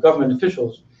 government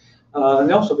officials. And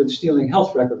they also been stealing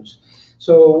health records.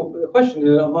 So the question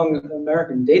among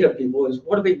American data people is,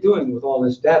 what are they doing with all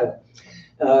this data?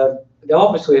 They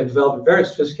obviously have developed very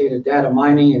sophisticated data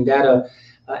mining and data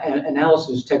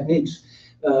analysis techniques.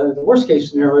 The worst case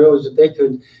scenario is that they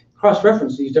could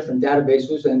cross-reference these different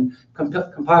databases and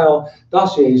compile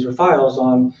dossiers or files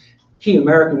on key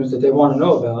Americans that they want to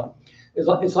know about.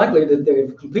 It's likely that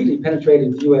they've completely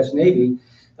penetrated the U.S. Navy.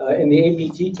 In the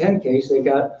APT-10 case, they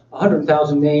got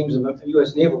 100,000 names of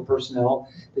U.S. naval personnel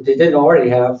that they didn't already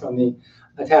have from the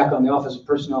attack on the Office of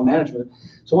Personnel Management.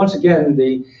 So once again,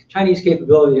 the Chinese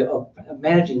capability of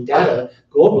managing data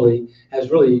globally has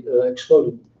really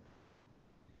exploded.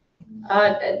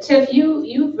 Tiff,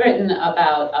 you've written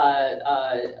about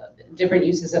different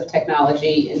uses of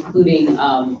technology, including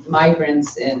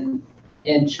migrants in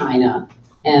China,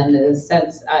 and the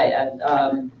sense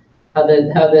how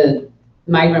the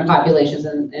migrant populations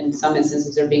in some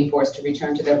instances are being forced to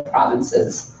return to their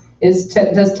provinces.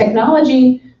 Does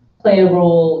technology play a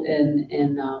role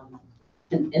in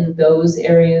those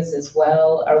areas as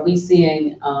well? Are we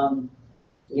seeing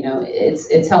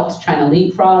it's helped China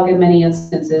leapfrog in many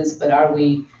instances, but are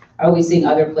we seeing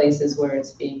other places where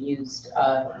it's being used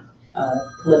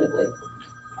politically?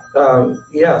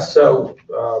 Yeah, so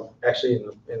actually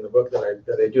in the book that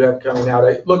I do have coming out,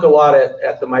 I look a lot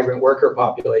at the migrant worker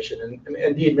population, and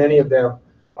indeed many of them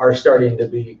are starting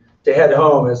to head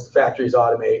home as the factories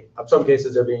automate. In some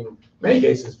cases many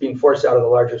cases being forced out of the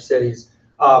larger cities.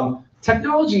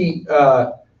 Technology,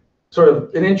 sort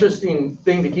of an interesting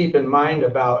thing to keep in mind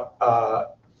about,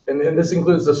 and this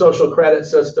includes the social credit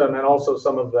system and also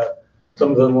some of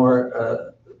the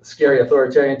more scary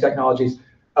authoritarian technologies.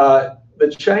 The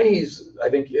Chinese, I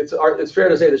think it's fair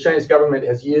to say the Chinese government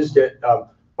has used it,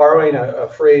 borrowing a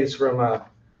phrase from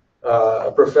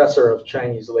a professor of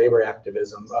Chinese labor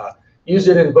activism, used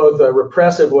it in both a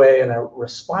repressive way and a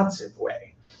responsive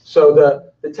way. So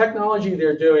the technology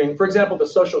they're doing, for example, the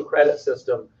social credit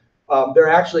system, they're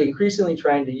actually increasingly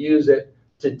trying to use it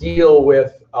to deal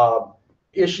with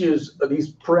issues,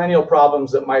 these perennial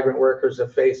problems that migrant workers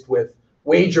have faced with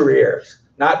wage arrears,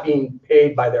 not being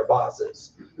paid by their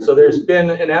bosses. So there's been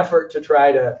an effort to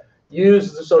try to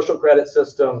use the social credit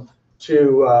system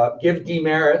to give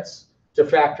demerits to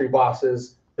factory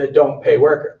bosses that don't pay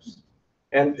workers.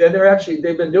 And they've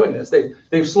been doing this.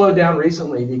 They've slowed down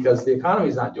recently because the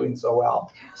economy's not doing so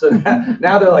well. So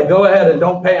now they're like, go ahead and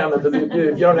don't pay them if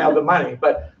you don't have the money.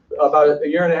 But about a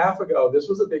year and a half ago, this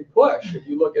was a big push. If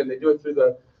you look, and they do it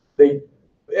through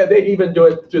they even do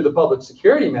it through the public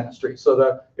security ministry.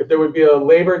 So if there would be a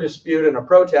labor dispute and a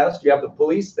protest, you have the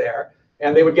police there,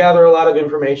 and they would gather a lot of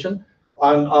information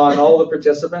on all the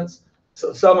participants.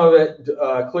 So some of it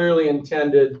clearly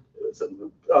intended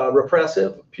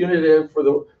repressive, punitive for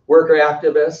the worker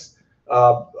activists.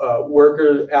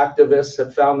 Worker activists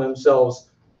have found themselves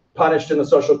punished in the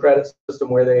social credit system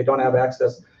where they don't have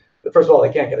access. First of all,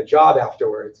 they can't get a job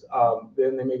afterwards.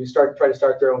 Then they maybe try to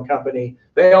start their own company.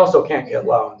 They also can't get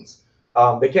loans.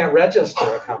 They can't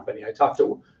register a company. I talked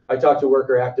to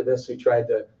worker activists who tried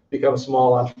to become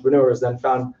small entrepreneurs, then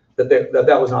found that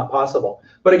that was not possible.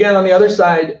 But again, on the other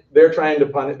side, they were trying to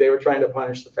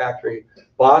punish the factory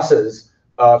bosses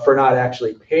for not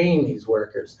actually paying these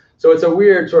workers. So it's a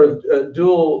weird sort of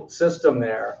dual system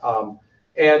there,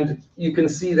 and you can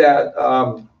see that.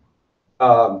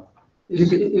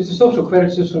 Is the social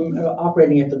credit system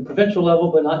operating at the provincial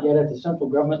level, but not yet at the central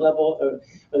government level?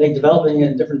 Are they developing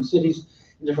it in different cities?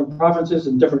 different provinces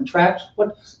and different tracks?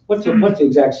 What's the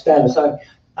exact status?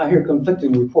 I hear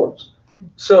conflicting reports.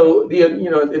 So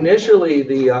initially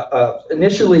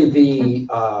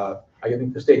I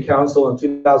think the state council in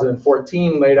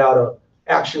 2014 laid out an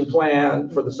action plan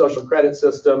for the social credit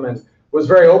system and was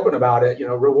very open about it.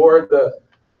 Reward the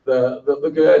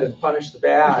good and punish the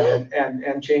bad,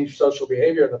 and change social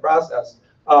behavior in the process.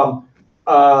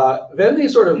 Then they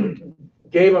sort of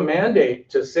gave a mandate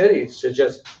to cities to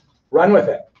just run with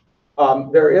it.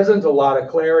 There isn't a lot of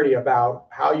clarity about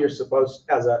how you're supposed,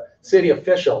 as a city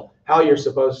official, how you're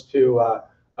supposed to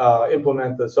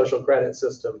implement the social credit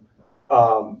system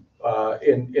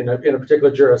in a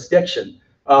particular jurisdiction.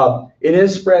 It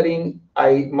is spreading.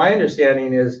 My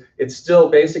understanding is it's still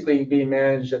basically being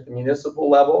managed at the municipal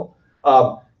level.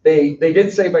 They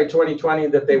did say by 2020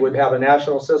 that they would have a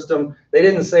national system. They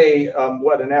didn't say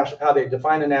how they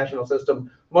define a national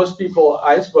system. Most people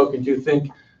I've spoken to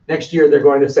think next year they're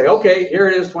going to say, okay, here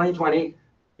it is, 2020.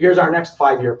 Here's our next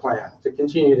 5-year plan to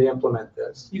continue to implement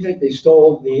this. You think they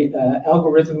stole the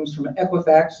algorithms from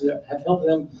Equifax that have helped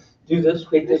them do this,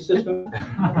 create this system?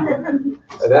 I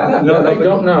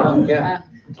don't know. Yeah.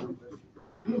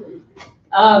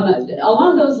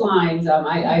 Along those lines,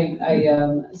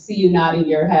 I see you nodding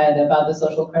your head about the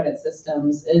social credit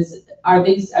systems. Are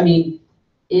these? I mean,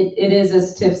 it is,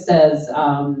 as Tiff says.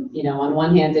 On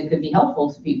one hand, it could be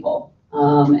helpful to people,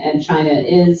 and China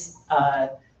is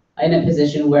in a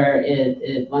position where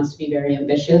it wants to be very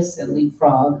ambitious and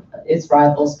leapfrog its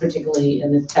rivals, particularly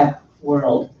in the tech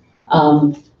world.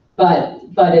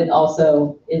 But it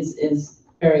also is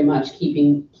very much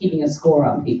keeping a score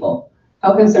on people.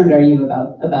 How concerned are you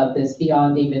about this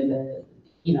beyond even the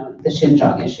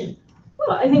Xinjiang issue?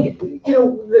 Well, I think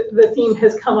the theme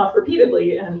has come up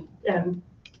repeatedly and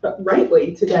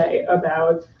rightly today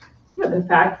about the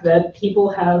fact that people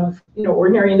have,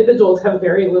 ordinary individuals have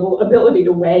very little ability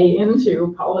to weigh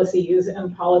into policies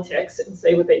and politics and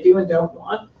say what they do and don't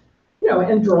want,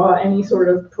 and draw any sort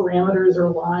of parameters or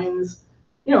lines,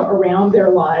 around their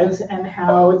lives and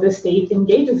how the state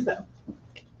engages them.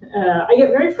 I get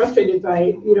very frustrated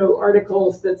by,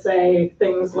 articles that say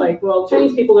things like, well,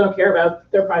 Chinese people don't care about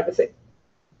their privacy.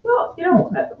 Well,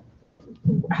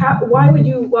 why would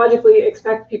you logically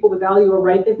expect people to value a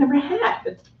right they've never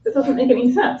had? That doesn't make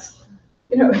any sense.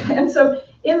 And so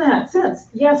in that sense,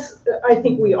 yes, I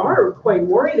think we are quite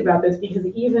worried about this, because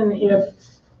even if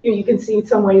you can see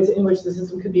some ways in which the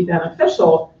system could be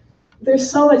beneficial, there's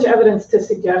so much evidence to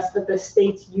suggest that the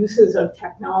state's uses of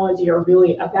technology are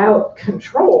really about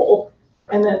control,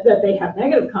 and that they have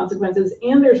negative consequences,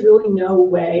 and there's really no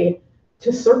way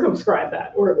to circumscribe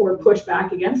that or push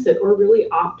back against it or really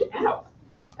opt out.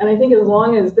 And I think as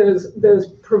long as those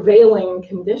prevailing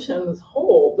conditions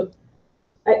hold,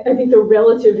 I think the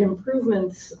relative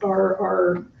improvements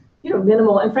are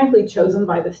minimal and frankly chosen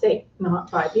by the state, not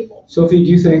by people. Sophie,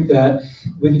 do you think that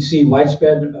we could see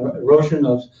widespread erosion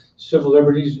of civil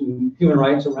liberties and human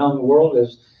rights around the world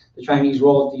as the Chinese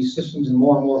roll out these systems in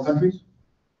more and more countries?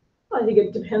 Well, I think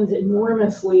it depends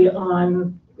enormously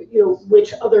on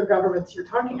which other governments you're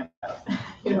talking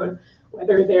about.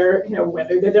 Whether they're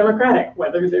democratic,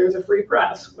 whether there's a free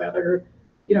press, whether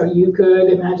you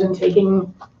could imagine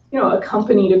taking a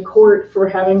company to court for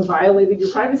having violated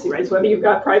your privacy rights, whether you've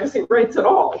got privacy rights at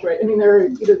all, right? I mean,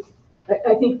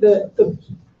 I think the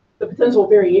potential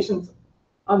variations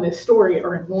on this story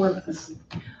are enormous.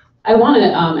 I want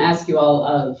to ask you all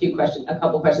a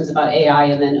couple questions about AI,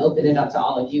 and then open it up to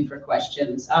all of you for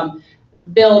questions.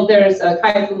 Bill,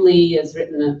 Kai-Fu Lee has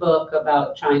written a book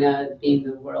about China being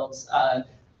the world's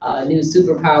new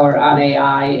superpower on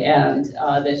AI, and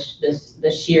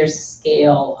the sheer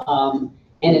scale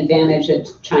and advantage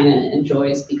that China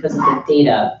enjoys because of the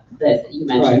data that you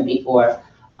mentioned before.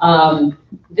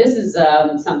 This is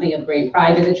something of great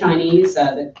pride to the Chinese.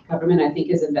 The government, I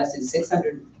think, has invested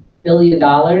 $600 billion,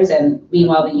 and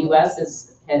meanwhile, the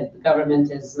U.S.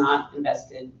 government has not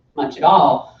invested much at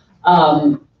all.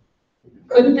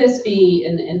 Couldn't this be,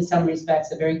 in some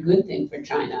respects, a very good thing for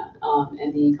China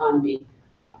and the economy,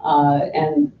 as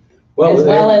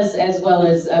well as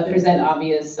present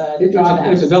obvious drawbacks?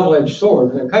 It's a double-edged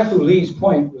sword. Kai-Fu Lee's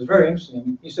point was very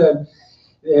interesting. He said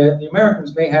the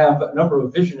Americans may have a number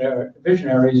of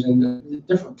visionaries in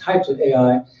different types of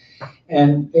AI,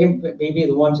 and they may be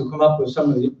the ones who come up with some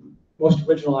of the most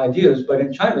original ideas, but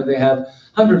in China they have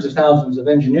hundreds of thousands of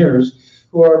engineers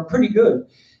who are pretty good.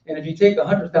 And if you take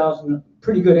 100,000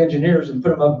 pretty good engineers and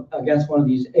put them up against one of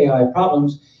these AI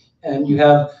problems, and you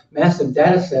have massive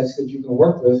data sets that you can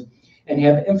work with, and you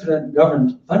have infinite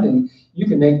government funding, you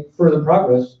can make further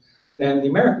progress than the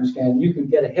Americans can. You can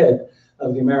get ahead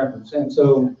of the Americans. And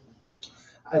so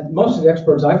most of the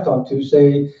experts I've talked to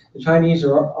say the Chinese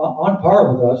are on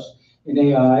par with us in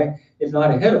AI, if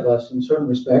not ahead of us in certain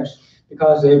respects,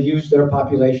 because they've used their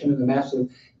population and the massive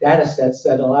data sets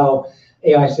that allow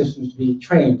AI systems to be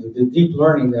trained, the deep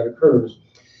learning that occurs.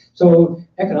 So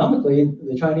economically,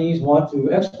 the Chinese want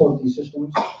to export these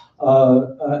systems.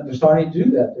 They're starting to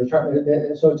do that. They're trying.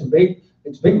 So it's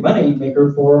a big money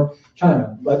maker for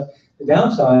China. But the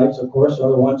downsides, of course,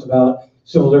 are the ones about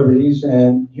civil liberties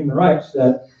and human rights,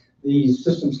 that these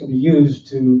systems can be used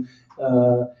to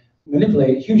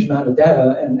manipulate a huge amount of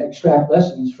data and extract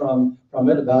lessons from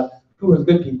it about who are the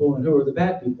good people and who are the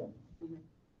bad people.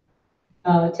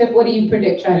 Tiff, what do you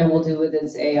predict China will do with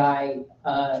its AI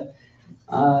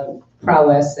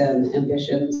prowess and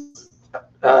ambitions?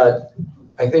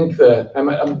 I think that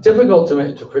I'm difficult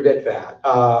to predict that.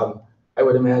 I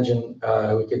would imagine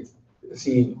we could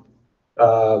see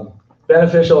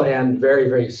beneficial and very,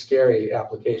 very scary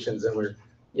applications, and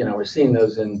we're seeing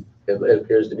those in, it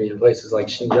appears to be in places like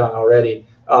Xinjiang already.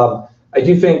 I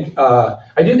do think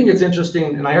it's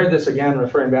interesting, and I heard this again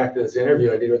referring back to this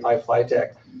interview I did with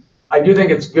iFlyTech. I do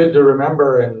think it's good to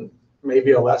remember, and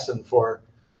maybe a lesson for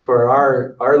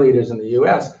our leaders in the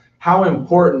U.S., how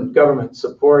important government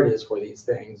support is for these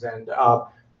things. And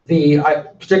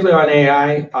particularly on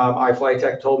AI,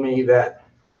 iFlyTech told me that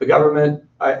the government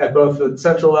at both the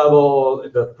central level,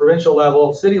 the provincial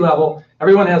level, city level,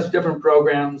 everyone has different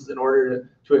programs in order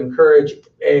to encourage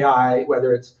AI,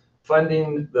 whether it's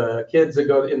funding the kids that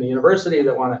go in the university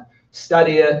that want to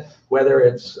study it, whether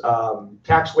it's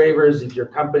tax waivers if your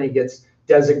company gets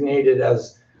designated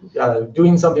as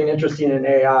doing something interesting in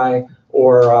AI,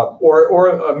 or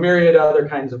a myriad of other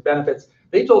kinds of benefits.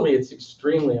 They told me it's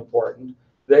extremely important.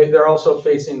 They're also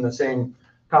facing the same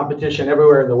competition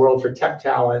everywhere in the world for tech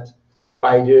talent.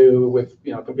 Baidu with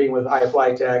competing with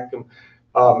iFlyTech, and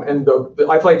the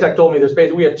iFlyTech told me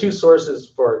we have two sources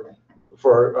for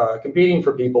competing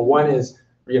for people. One is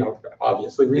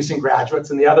obviously recent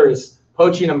graduates, and the other is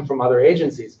poaching them from other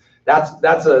agencies. That's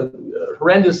a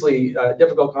horrendously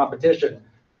difficult competition,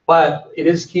 but it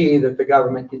is key that the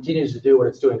government continues to do what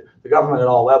it's doing, the government at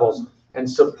all levels, and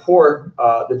support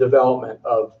the development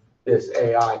of this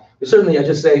AI. Certainly, I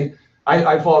just say,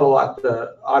 I followed a lot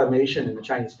the automation in the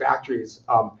Chinese factories,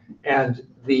 and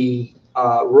the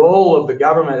role of the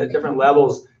government at different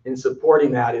levels in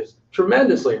supporting that is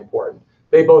tremendously important.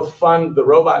 They both fund the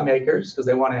robot makers because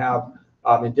they want to have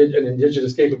an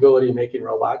indigenous capability in making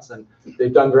robots, and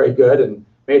they've done very good and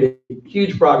made a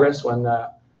huge progress when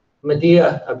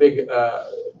Medea, a big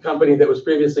company that was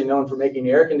previously known for making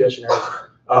air conditioners,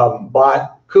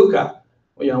 bought KUKA,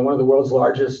 one of the world's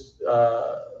largest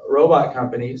robot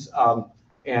companies,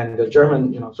 and the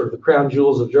German, sort of the crown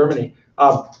jewels of Germany.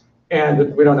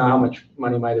 And we don't know how much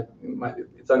money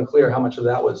it's unclear how much of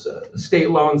that was state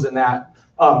loans and that.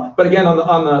 But again,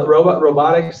 on the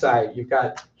robotics side, you've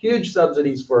got huge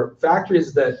subsidies for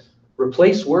factories that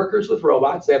replace workers with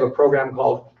robots. They have a program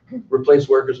called Replace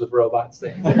Workers with Robots.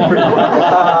 And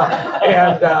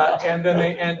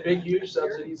big, huge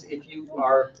subsidies if you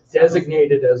are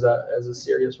designated as a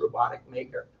serious robotic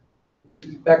maker.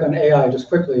 Back on AI, just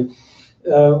quickly,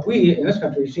 we in this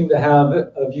country seem to have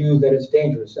a view that it's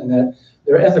dangerous and that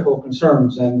there are ethical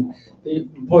concerns, and the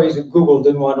employees at Google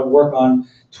didn't want to work on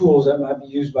tools that might be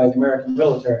used by the American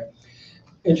military.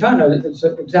 In China, it's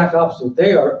the exact opposite.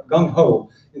 They are gung-ho,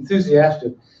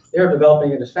 enthusiastic. They're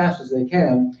developing it as fast as they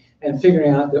can and figuring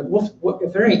out that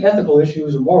if there are any ethical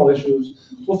issues or moral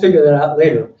issues, we'll figure that out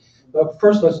later. But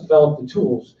first, let's develop the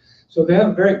tools. So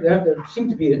there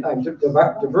seems to be a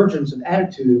divergence of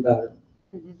attitude about it.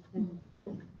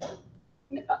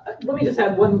 Let me just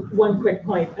add one quick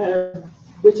point,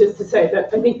 which is to say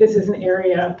that I think this is an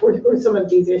area, or some of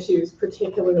these issues,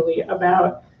 particularly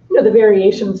about the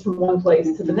variations from one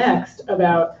place to the next,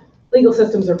 about legal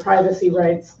systems or privacy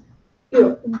rights,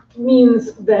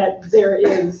 means that there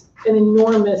is an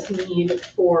enormous need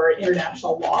for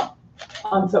international law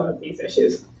on some of these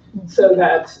issues. So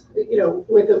that,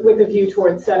 with a view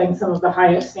towards setting some of the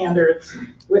highest standards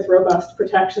with robust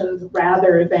protections,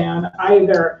 rather than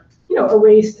either, a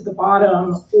race to the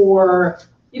bottom or,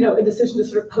 a decision to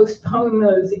sort of postpone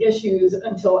those issues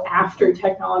until after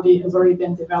technology has already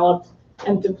been developed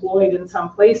and deployed in some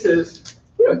places,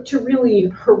 to really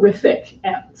horrific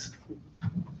ends.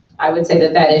 I would say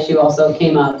that issue also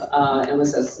came up and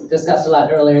was discussed a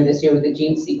lot earlier this year with the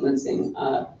gene sequencing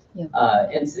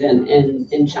incident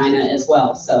in China as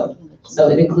well. So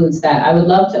it includes that. I would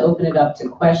love to open it up to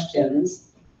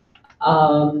questions.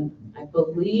 I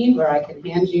believe, or I can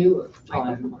hand you.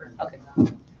 Okay.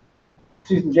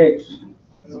 Susan Jakes.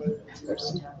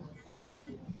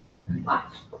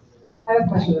 I have a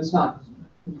question that's not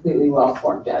completely well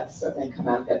formed yet, so it may come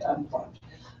out a bit unformed.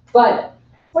 But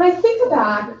when I think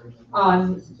back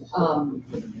on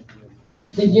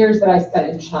the years that I spent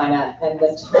in China and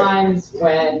the times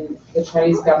when the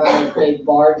Chinese government made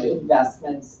large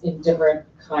investments in different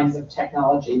kinds of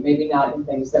technology, maybe not in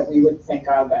things that we would think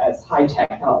of as high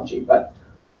technology, but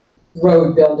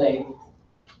road building,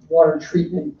 water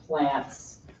treatment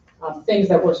plants, things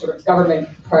that were sort of government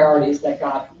priorities that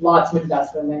got lots of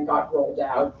investment and then got rolled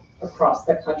out across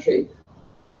the country.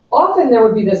 Often there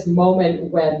would be this moment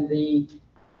when the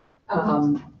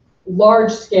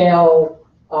large-scale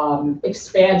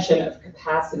expansion of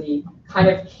capacity kind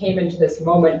of came into this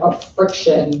moment of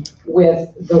friction with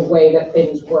the way that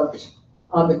things worked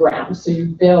on the ground. So you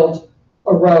build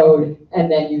a road and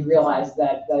then you realize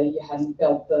that you hadn't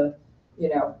built the,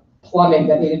 plumbing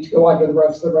that needed to go under the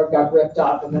road, so the road got ripped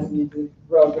up, and then the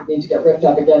road would need to get ripped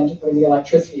up again to put in the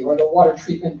electricity, or the water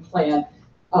treatment plant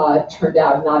turned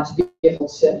out not to be able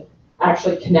to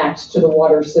actually connect to the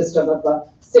water system of the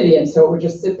city, and so it would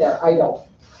just sit there idle.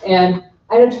 And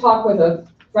I had a talk with a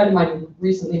friend of mine who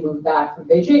recently moved back from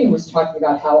Beijing, who was talking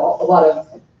about how a lot of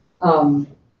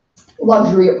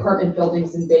luxury apartment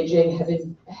buildings in Beijing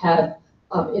have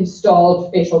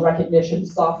installed facial recognition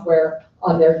software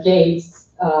on their gates,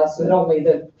 so that only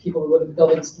the people who live in the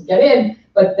buildings can get in.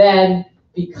 But then,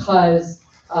 because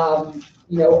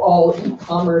all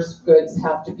e-commerce goods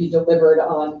have to be delivered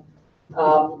on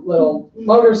little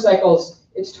motorcycles,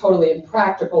 it's totally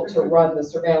impractical to run the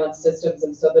surveillance systems,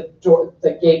 and so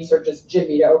the gates are just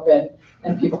jimmied open,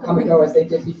 and people come and go as they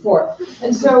did before.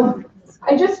 And so,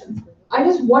 I just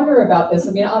wonder about this.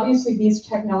 I mean, obviously, these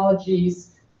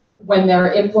technologies, when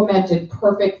they're implemented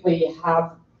perfectly,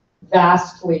 have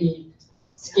vastly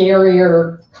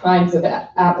scarier kinds of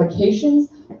applications,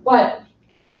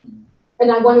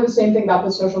 and I wonder the same thing about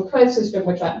the social credit system,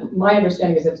 which my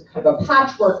understanding is it's kind of a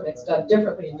patchwork and it's done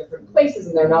differently in different places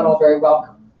and they're not all very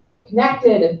well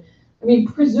connected. And I mean,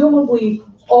 presumably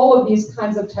all of these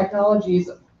kinds of technologies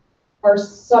are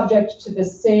subject to the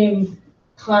same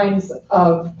kinds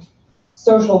of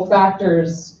social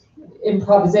factors,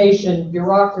 improvisation,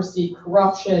 bureaucracy,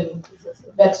 corruption,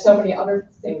 that so many other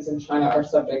things in China are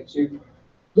subject to.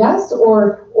 Yes,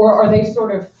 or are they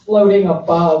sort of floating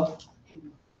above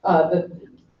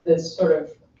the sort of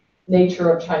nature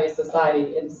of Chinese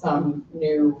society in some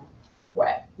new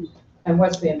way? And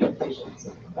what's the implications?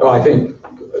 Well, I think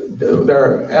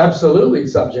they're absolutely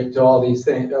subject to all these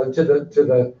things,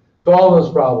 to all those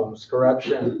problems,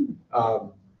 corruption,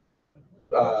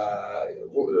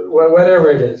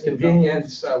 whatever it is,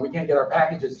 convenience. We can't get our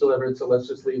packages delivered, so let's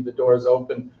just leave the doors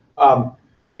open.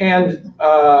 And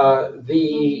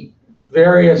the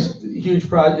various huge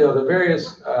projects, the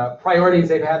various priorities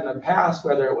they've had in the past,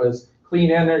 whether it was clean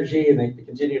energy, and they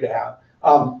continue to have.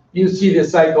 You see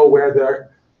this cycle where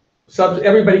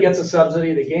everybody gets a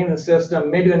subsidy, they game the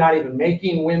system. Maybe they're not even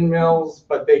making windmills,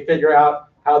 but they figure out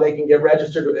how they can get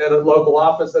registered at a local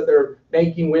office that they're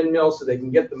making windmills so they can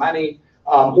get the money.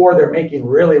 Or they're making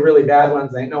really, really bad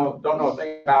ones. They don't know a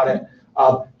thing about it.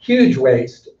 Huge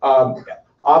waste.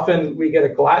 Often we get a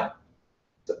glut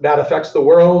that affects the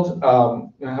world.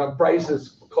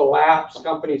 Prices collapse,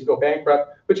 companies go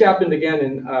bankrupt, which happened again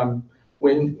in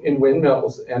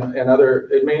windmills and other,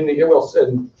 mainly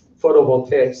in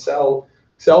photovoltaic cell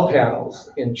panels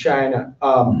in China.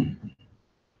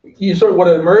 What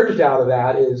emerged out of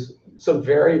that is some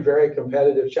very, very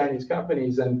competitive Chinese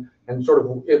companies and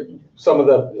some of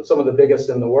the biggest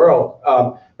in the world.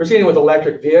 We're seeing it with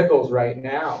electric vehicles right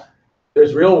now.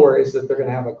 There's real worries that they're going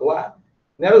to have a glut.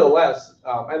 Nevertheless,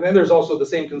 and then there's also the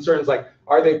same concerns, like,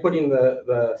 are they putting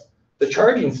the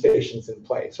charging stations in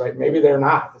place, right? Maybe they're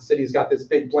not. The city's got this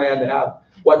big plan to have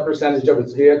what percentage of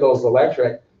its vehicles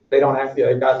electric. They don't have to,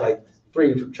 they've got like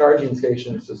 3 charging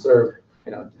stations to serve,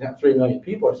 3 million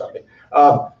people or something.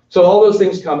 So all those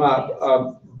things come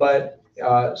up, but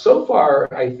so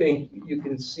far, I think you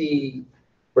can see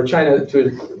where China,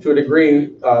 to a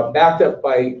degree, backed up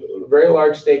by very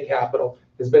large state capital,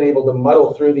 has been able to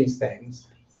muddle through these things.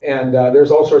 And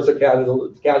there's all sorts of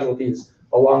casualties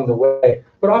along the way,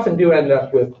 but often do end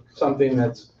up with something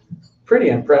that's pretty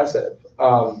impressive.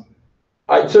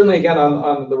 Certainly, again,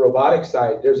 on the robotics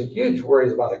side, there's a huge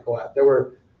worries about a collapse. There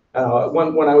were,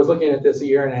 when I was looking at this a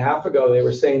year and a half ago, they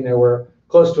were saying there were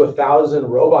close to 1,000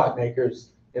 robot makers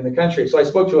in the country. So I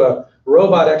spoke to a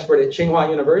robot expert at Tsinghua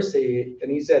University,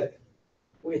 and he said,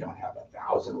 we don't have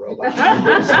 1,000 robot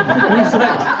makers.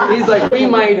 he's like, we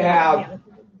might have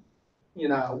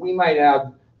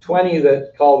 20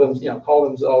 that call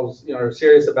themselves, are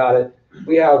serious about it.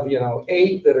 We have,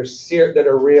 8 that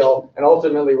are real, and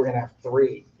ultimately we're going to have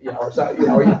 3. or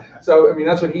so, so I mean,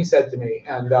 that's what he said to me.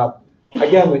 And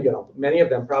again, many of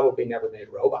them probably never made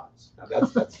robots. Now,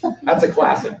 that's a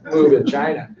classic move in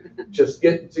China. Just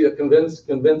get to convince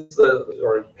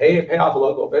or pay off the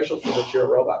local officials so that you're a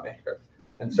robot maker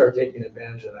and start taking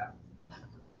advantage of that.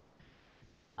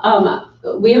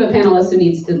 We have a panelist who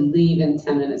needs to leave in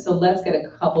 10 minutes, so let's get a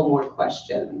couple more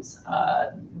questions.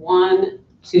 1,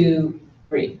 2,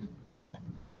 3.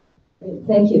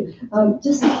 Thank you.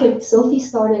 Just a quick, Sophie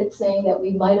started saying that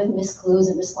we might have missed clues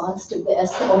in response to the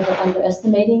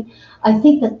underestimating. I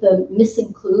think that the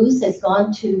missing clues has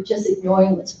gone to just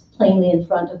ignoring what's plainly in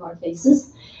front of our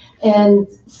faces. And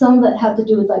some that have to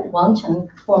do with, like Wang Cheng,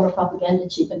 former propaganda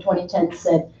chief in 2010,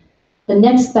 said, the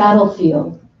next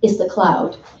battlefield is the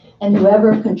cloud, and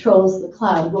whoever controls the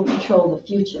cloud will control the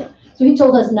future. So he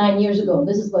told us 9 years ago,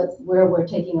 this is where we're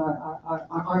taking our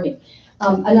army.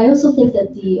 And I also think that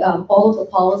all of the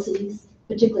policies,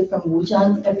 particularly from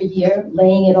Wujian every year,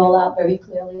 laying it all out very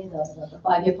clearly, the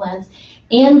 5-year plans,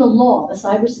 and the law, the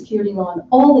cybersecurity law, and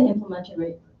all the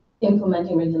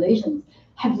implementing regulations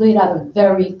have laid out a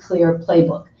very clear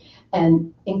playbook,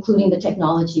 and including the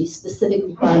technology specific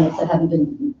requirements that haven't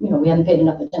been, we haven't paid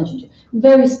enough attention to.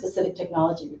 Very specific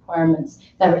technology requirements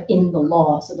that are in the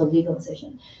law, so the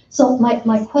legalization. So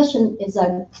my question is,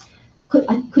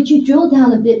 could you drill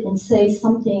down a bit and say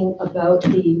something about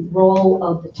the role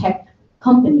of the tech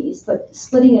companies, but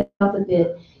splitting it up a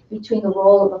bit between the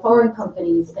role of the foreign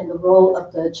companies and the role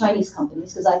of the Chinese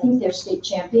companies, because I think they're state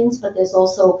champions, but there's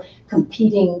also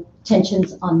competing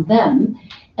tensions on them.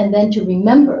 And then to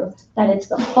remember that it's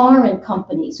the foreign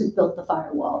companies who built the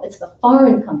firewall. It's the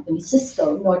foreign companies,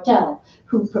 Cisco, Nortel,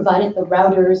 who provided the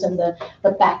routers and the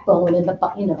backbone and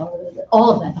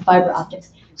all of that, the fiber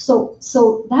optics. So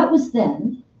that was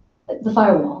then the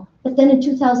firewall. But then in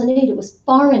 2008, it was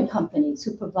foreign companies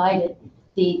who provided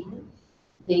the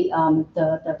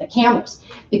cameras,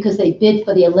 because they bid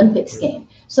for the Olympics game.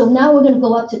 So now we're going to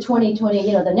go up to 2020,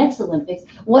 the next Olympics.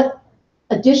 What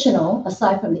additional,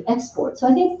 aside from the export? So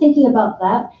I think thinking about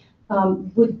that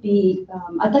would be,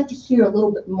 I'd like to hear a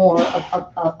little bit more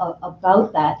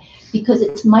about that, because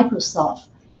it's Microsoft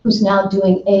who's now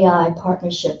doing AI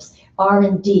partnerships,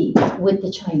 R&D with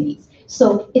the Chinese.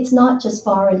 So it's not just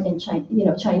foreign and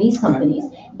Chinese companies.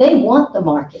 They want the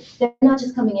market. They're not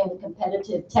just coming in with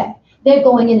competitive tech. They're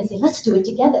going in and saying, let's do it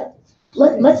together.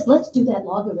 Let's do that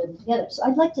logarithm together. So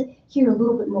I'd like to hear a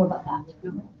little bit more about that.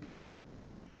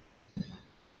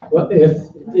 Well,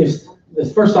 if the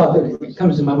first thought that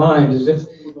comes to my mind is, if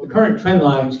the current trend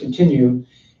lines continue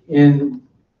in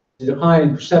the decline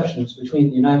in perceptions between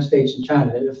the United States and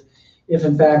China, if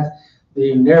in fact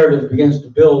the narrative begins to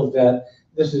build that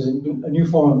this is a new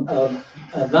form of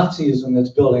Nazism that's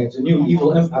building, it's a new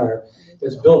evil empire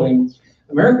that's building,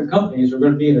 American companies are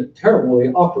going to be in a terribly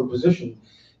awkward position.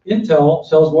 Intel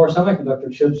sells more semiconductor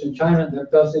chips in China than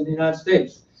it does in the United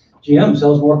States. GM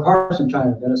sells more cars in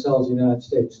China than it sells in the United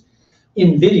States.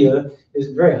 NVIDIA is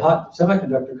a very hot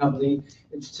semiconductor company.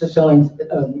 It's selling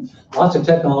lots of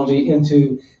technology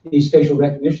into these facial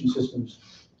recognition systems.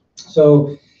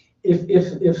 So if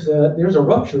there's a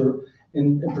rupture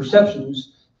in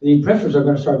perceptions, the pressures are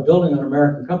going to start building on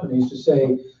American companies to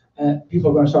say, people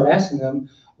are going to start asking them,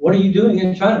 what are you doing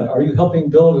in China? Are you helping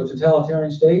build a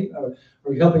totalitarian state? Are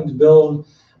you helping to build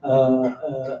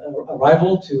a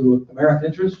rival to American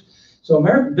interests? So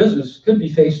American business could be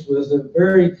faced with a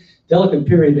very delicate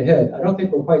period ahead. I don't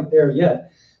think we're quite there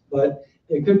yet, but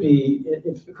it could be,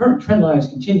 if the current trend lines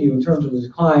continue in terms of the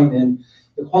decline in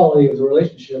the quality of the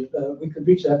relationship, we could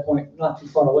reach that point not too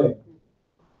far away.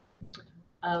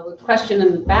 A question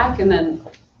in the back, and then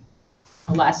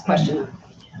a last question.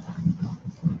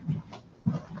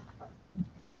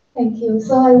 Thank you.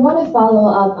 So I want to follow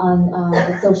up on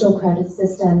the social credit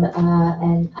system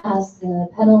and ask the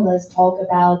panelists talk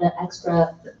about the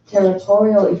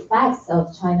extraterritorial effects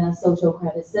of China's social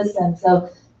credit system. So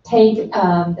take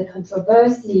the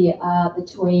controversy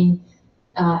between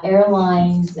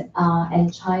airlines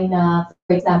and China,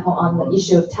 for example, on the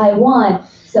issue of Taiwan.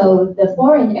 So the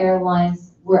foreign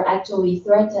airlines were actually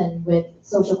threatened with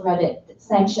social credit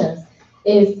sanctions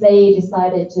if they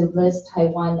decided to list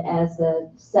Taiwan as a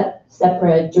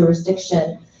separate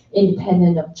jurisdiction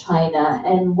independent of China.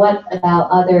 And what about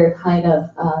other kind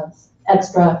of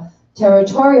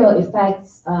extraterritorial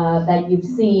effects that you've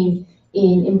seen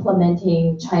in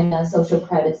implementing China's social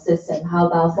credit system? How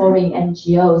about foreign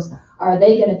NGOs? Are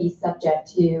they going to be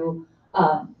subject to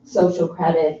social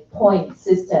credit point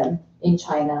system in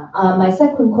China? My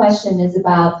second question is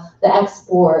about the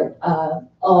export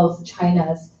of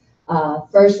China's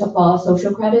first of all,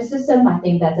 social credit system. I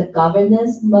think that's a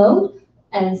governance mode.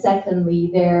 and secondly,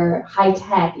 their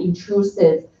high-tech,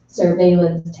 intrusive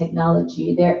surveillance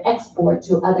technology, their export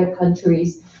to other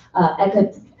countries,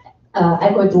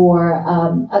 Ecuador,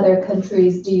 other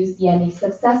countries. Do you see any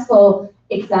successful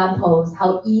examples?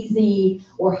 How easy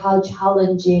or how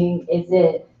challenging is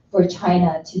it for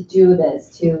China to do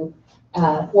this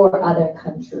for other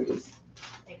countries?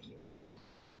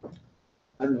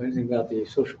 I don't know anything about the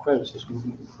social credit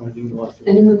system.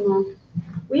 Anyone more?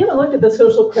 We haven't looked at the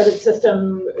social credit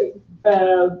system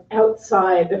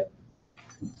outside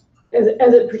as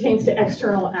it pertains to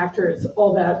external actors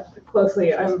all that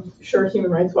closely. I'm sure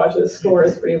Human Rights Watch's score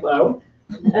is pretty low.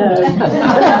 But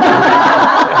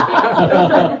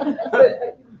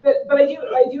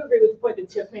I do agree with the point that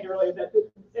Tiff made earlier, that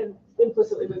and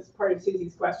implicitly was part of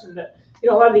Susie's question, that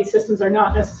a lot of these systems are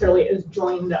not necessarily as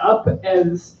joined up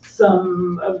as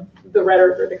some of the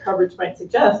rhetoric or the coverage might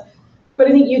suggest. But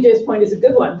I think UJ's point is a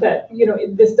good one, that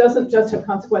this doesn't just have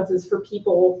consequences for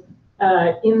people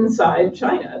inside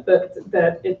China,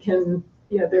 that it can,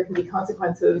 there can be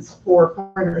consequences for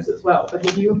foreigners as well. But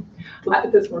have you looked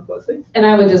at this more closely? And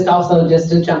I would just also,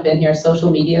 just to jump in here, social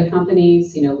media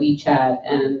companies, WeChat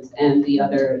and the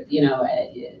other, the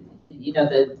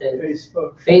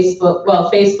Facebook,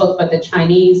 well, Facebook, but the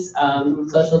Chinese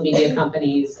social media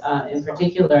companies in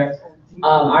particular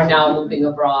are now moving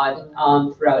abroad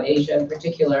throughout Asia in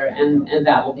particular, and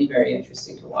that will be very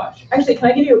interesting to watch. Actually, can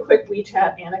I give you a quick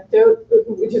WeChat anecdote,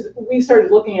 which is we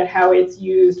started looking at how it's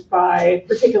used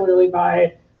particularly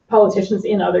by politicians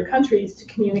in other countries to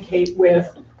communicate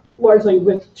largely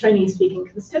with Chinese-speaking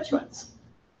constituents.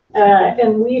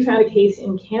 And we found a case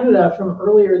in Canada from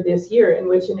earlier this year in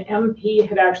which an MP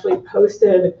had actually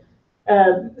posted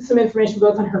some information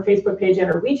both on her Facebook page and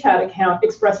her WeChat account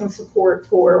expressing support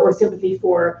for or sympathy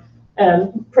for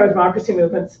pro-democracy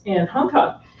movements in Hong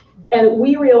Kong. And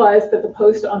we realized that the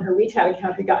post on her WeChat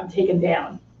account had gotten taken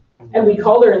down. And we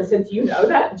called her and said, "Do you know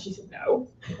that?" And she said, "No."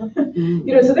 So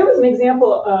there was an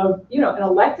example of, an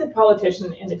elected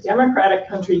politician in a democratic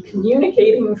country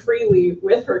communicating freely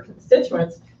with her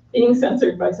constituents being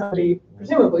censored by somebody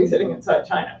presumably sitting inside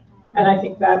China. And I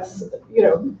think that's,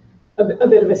 a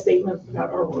bit of a statement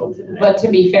about our world today. But to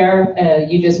be fair,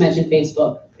 you just mentioned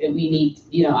Facebook. We need,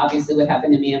 obviously what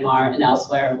happened in Myanmar and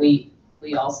elsewhere, we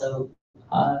also,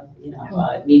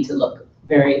 need to look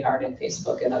very hard at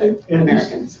Facebook and other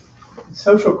Americans.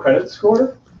 Social credit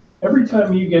score, every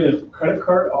time you get a credit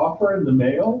card offer in the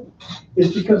mail,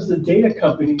 is because the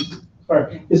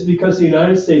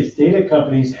United States data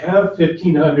companies have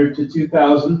 1,500 to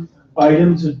 2,000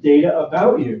 items of data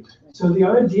about you. So the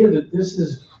idea that this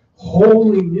is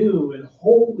wholly new and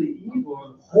wholly evil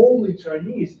and wholly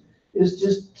Chinese is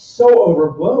just so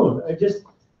overblown.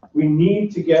 We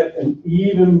need to get an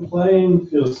even playing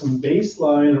field, some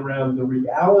baseline around the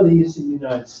realities in the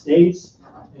United States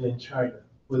and in China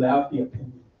without the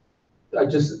opinion.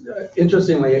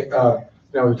 Interestingly,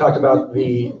 we talked about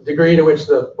the degree to which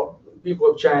the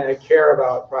people of China care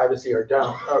about privacy or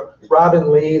don't.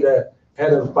 Robin Lee, the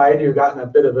head of Baidu, got in a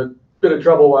bit of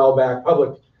trouble a while back,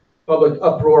 public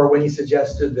uproar when he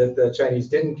suggested that the Chinese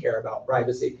didn't care about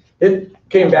privacy. It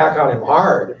came back on him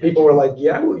hard. People were like,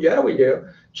 yeah, we do.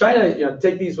 China,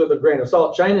 take these with a grain of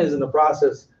salt. China is in the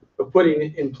process of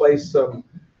putting in place some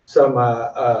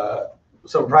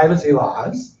privacy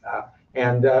laws,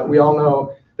 and we all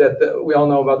know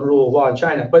about the rule of law in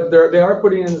China. But they are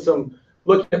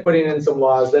looking at putting in some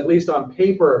laws that, at least on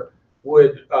paper,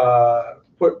 would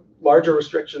put larger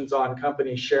restrictions on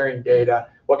companies sharing data,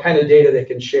 what kind of data they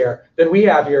can share, than we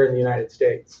have here in the United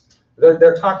States.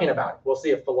 They're talking about it. We'll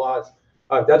see if the laws,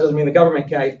 that doesn't mean the government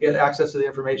can't get access to the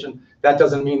information. That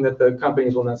doesn't mean that the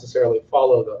companies will necessarily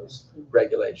follow those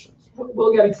regulations.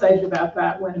 We'll get excited about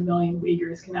that when 1 million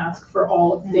Uyghurs can ask for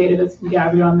all of the data that's been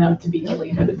gathered on them to be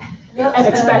deleted, and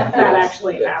expect that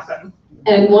actually happen.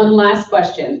 And one last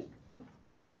question.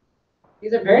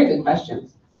 These are very good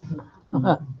questions.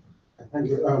 Thank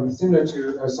you. Similar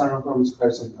to Sarah Holmes'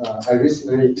 question, I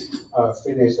recently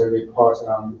finished a report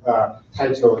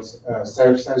titled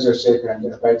Self-Censorship and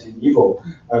Abetting Evil,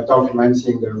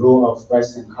 documenting the role of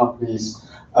Western companies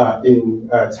in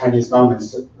Chinese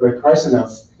government's repression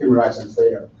of human rights and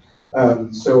freedom.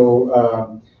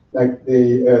 Like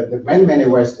the many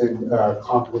Western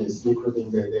companies,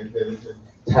 including the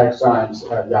tech giants,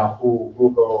 Yahoo,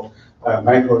 Google,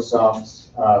 Microsoft,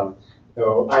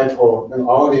 Apple, and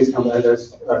all these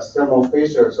companies, Thermo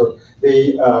Fisher, so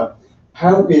they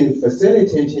have been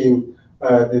facilitating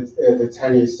the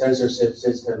Chinese censorship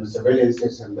system, surveillance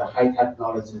system, the high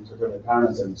technology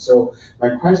totalitarianism. So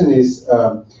my question is,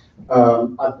 are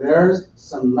there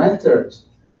some methods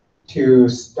to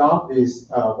stop these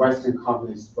Western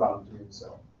companies from doing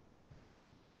so?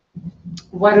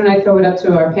 Why don't I throw it up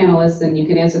to our panelists and you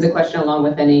can answer the question along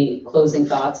with any closing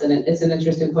thoughts. And it's an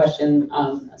interesting question.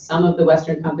 Some of the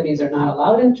Western companies are not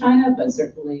allowed in China, but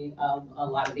certainly a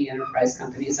lot of the enterprise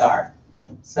companies are.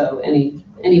 So any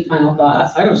final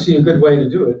thoughts? I don't see a good way to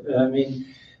do it. I mean,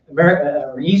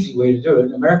 or easy way to do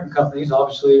it. American companies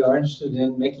obviously are interested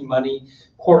in making money,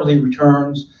 quarterly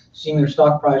returns, seeing their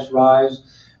stock price rise,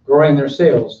 growing their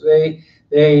sales.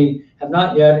 They have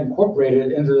not yet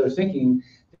incorporated into their thinking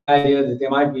the idea that they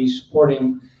might be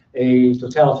supporting a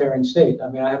totalitarian state. I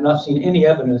mean, I have not seen any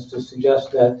evidence to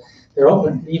suggest that they're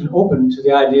even open to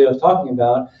the idea of talking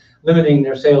about limiting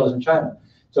their sales in China.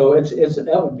 So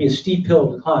that would be a steep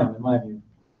hill to climb, in my view.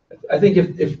 I think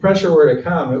if pressure were to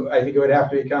come, I think it would have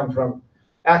to come from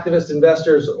activist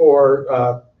investors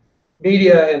or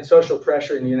media and social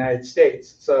pressure in the United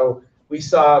States. So we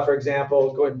saw, for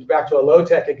example, going back to a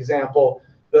low-tech example,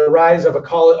 the rise of an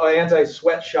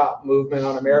anti-sweatshop movement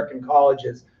on American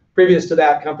colleges. Previous to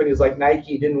that, companies like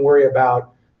Nike didn't worry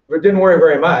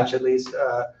very much, at least,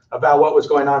 about what was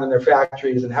going on in their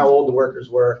factories and how old the workers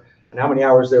were and how many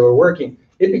hours they were working.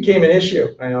 It became an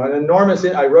issue, an enormous.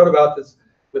 I wrote about this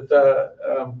with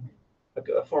a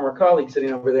former colleague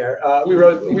sitting over there. We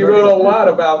wrote a lot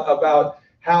about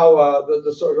how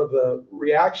the sort of the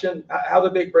reaction, how the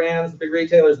big brands, the big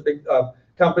retailers, the big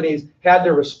companies had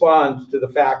to respond to the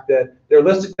fact that they're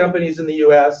listed companies in the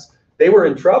U.S. They were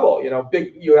in trouble.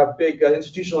 You have big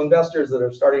institutional investors that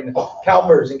are starting,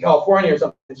 CalPERS in California or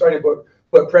something, starting to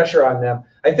put pressure on them.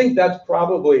 I think that's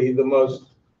probably the most,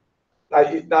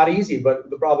 not easy,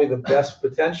 but probably the best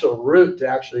potential route to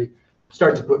actually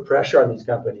start to put pressure on these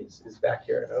companies is back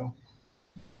here at home.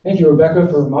 Thank you, Rebecca,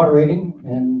 for moderating,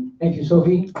 and thank you,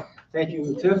 Sophie. Thank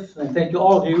you, Tiff, and thank you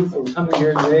all of you for coming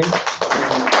here today.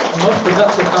 Most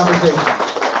productive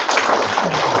conversation.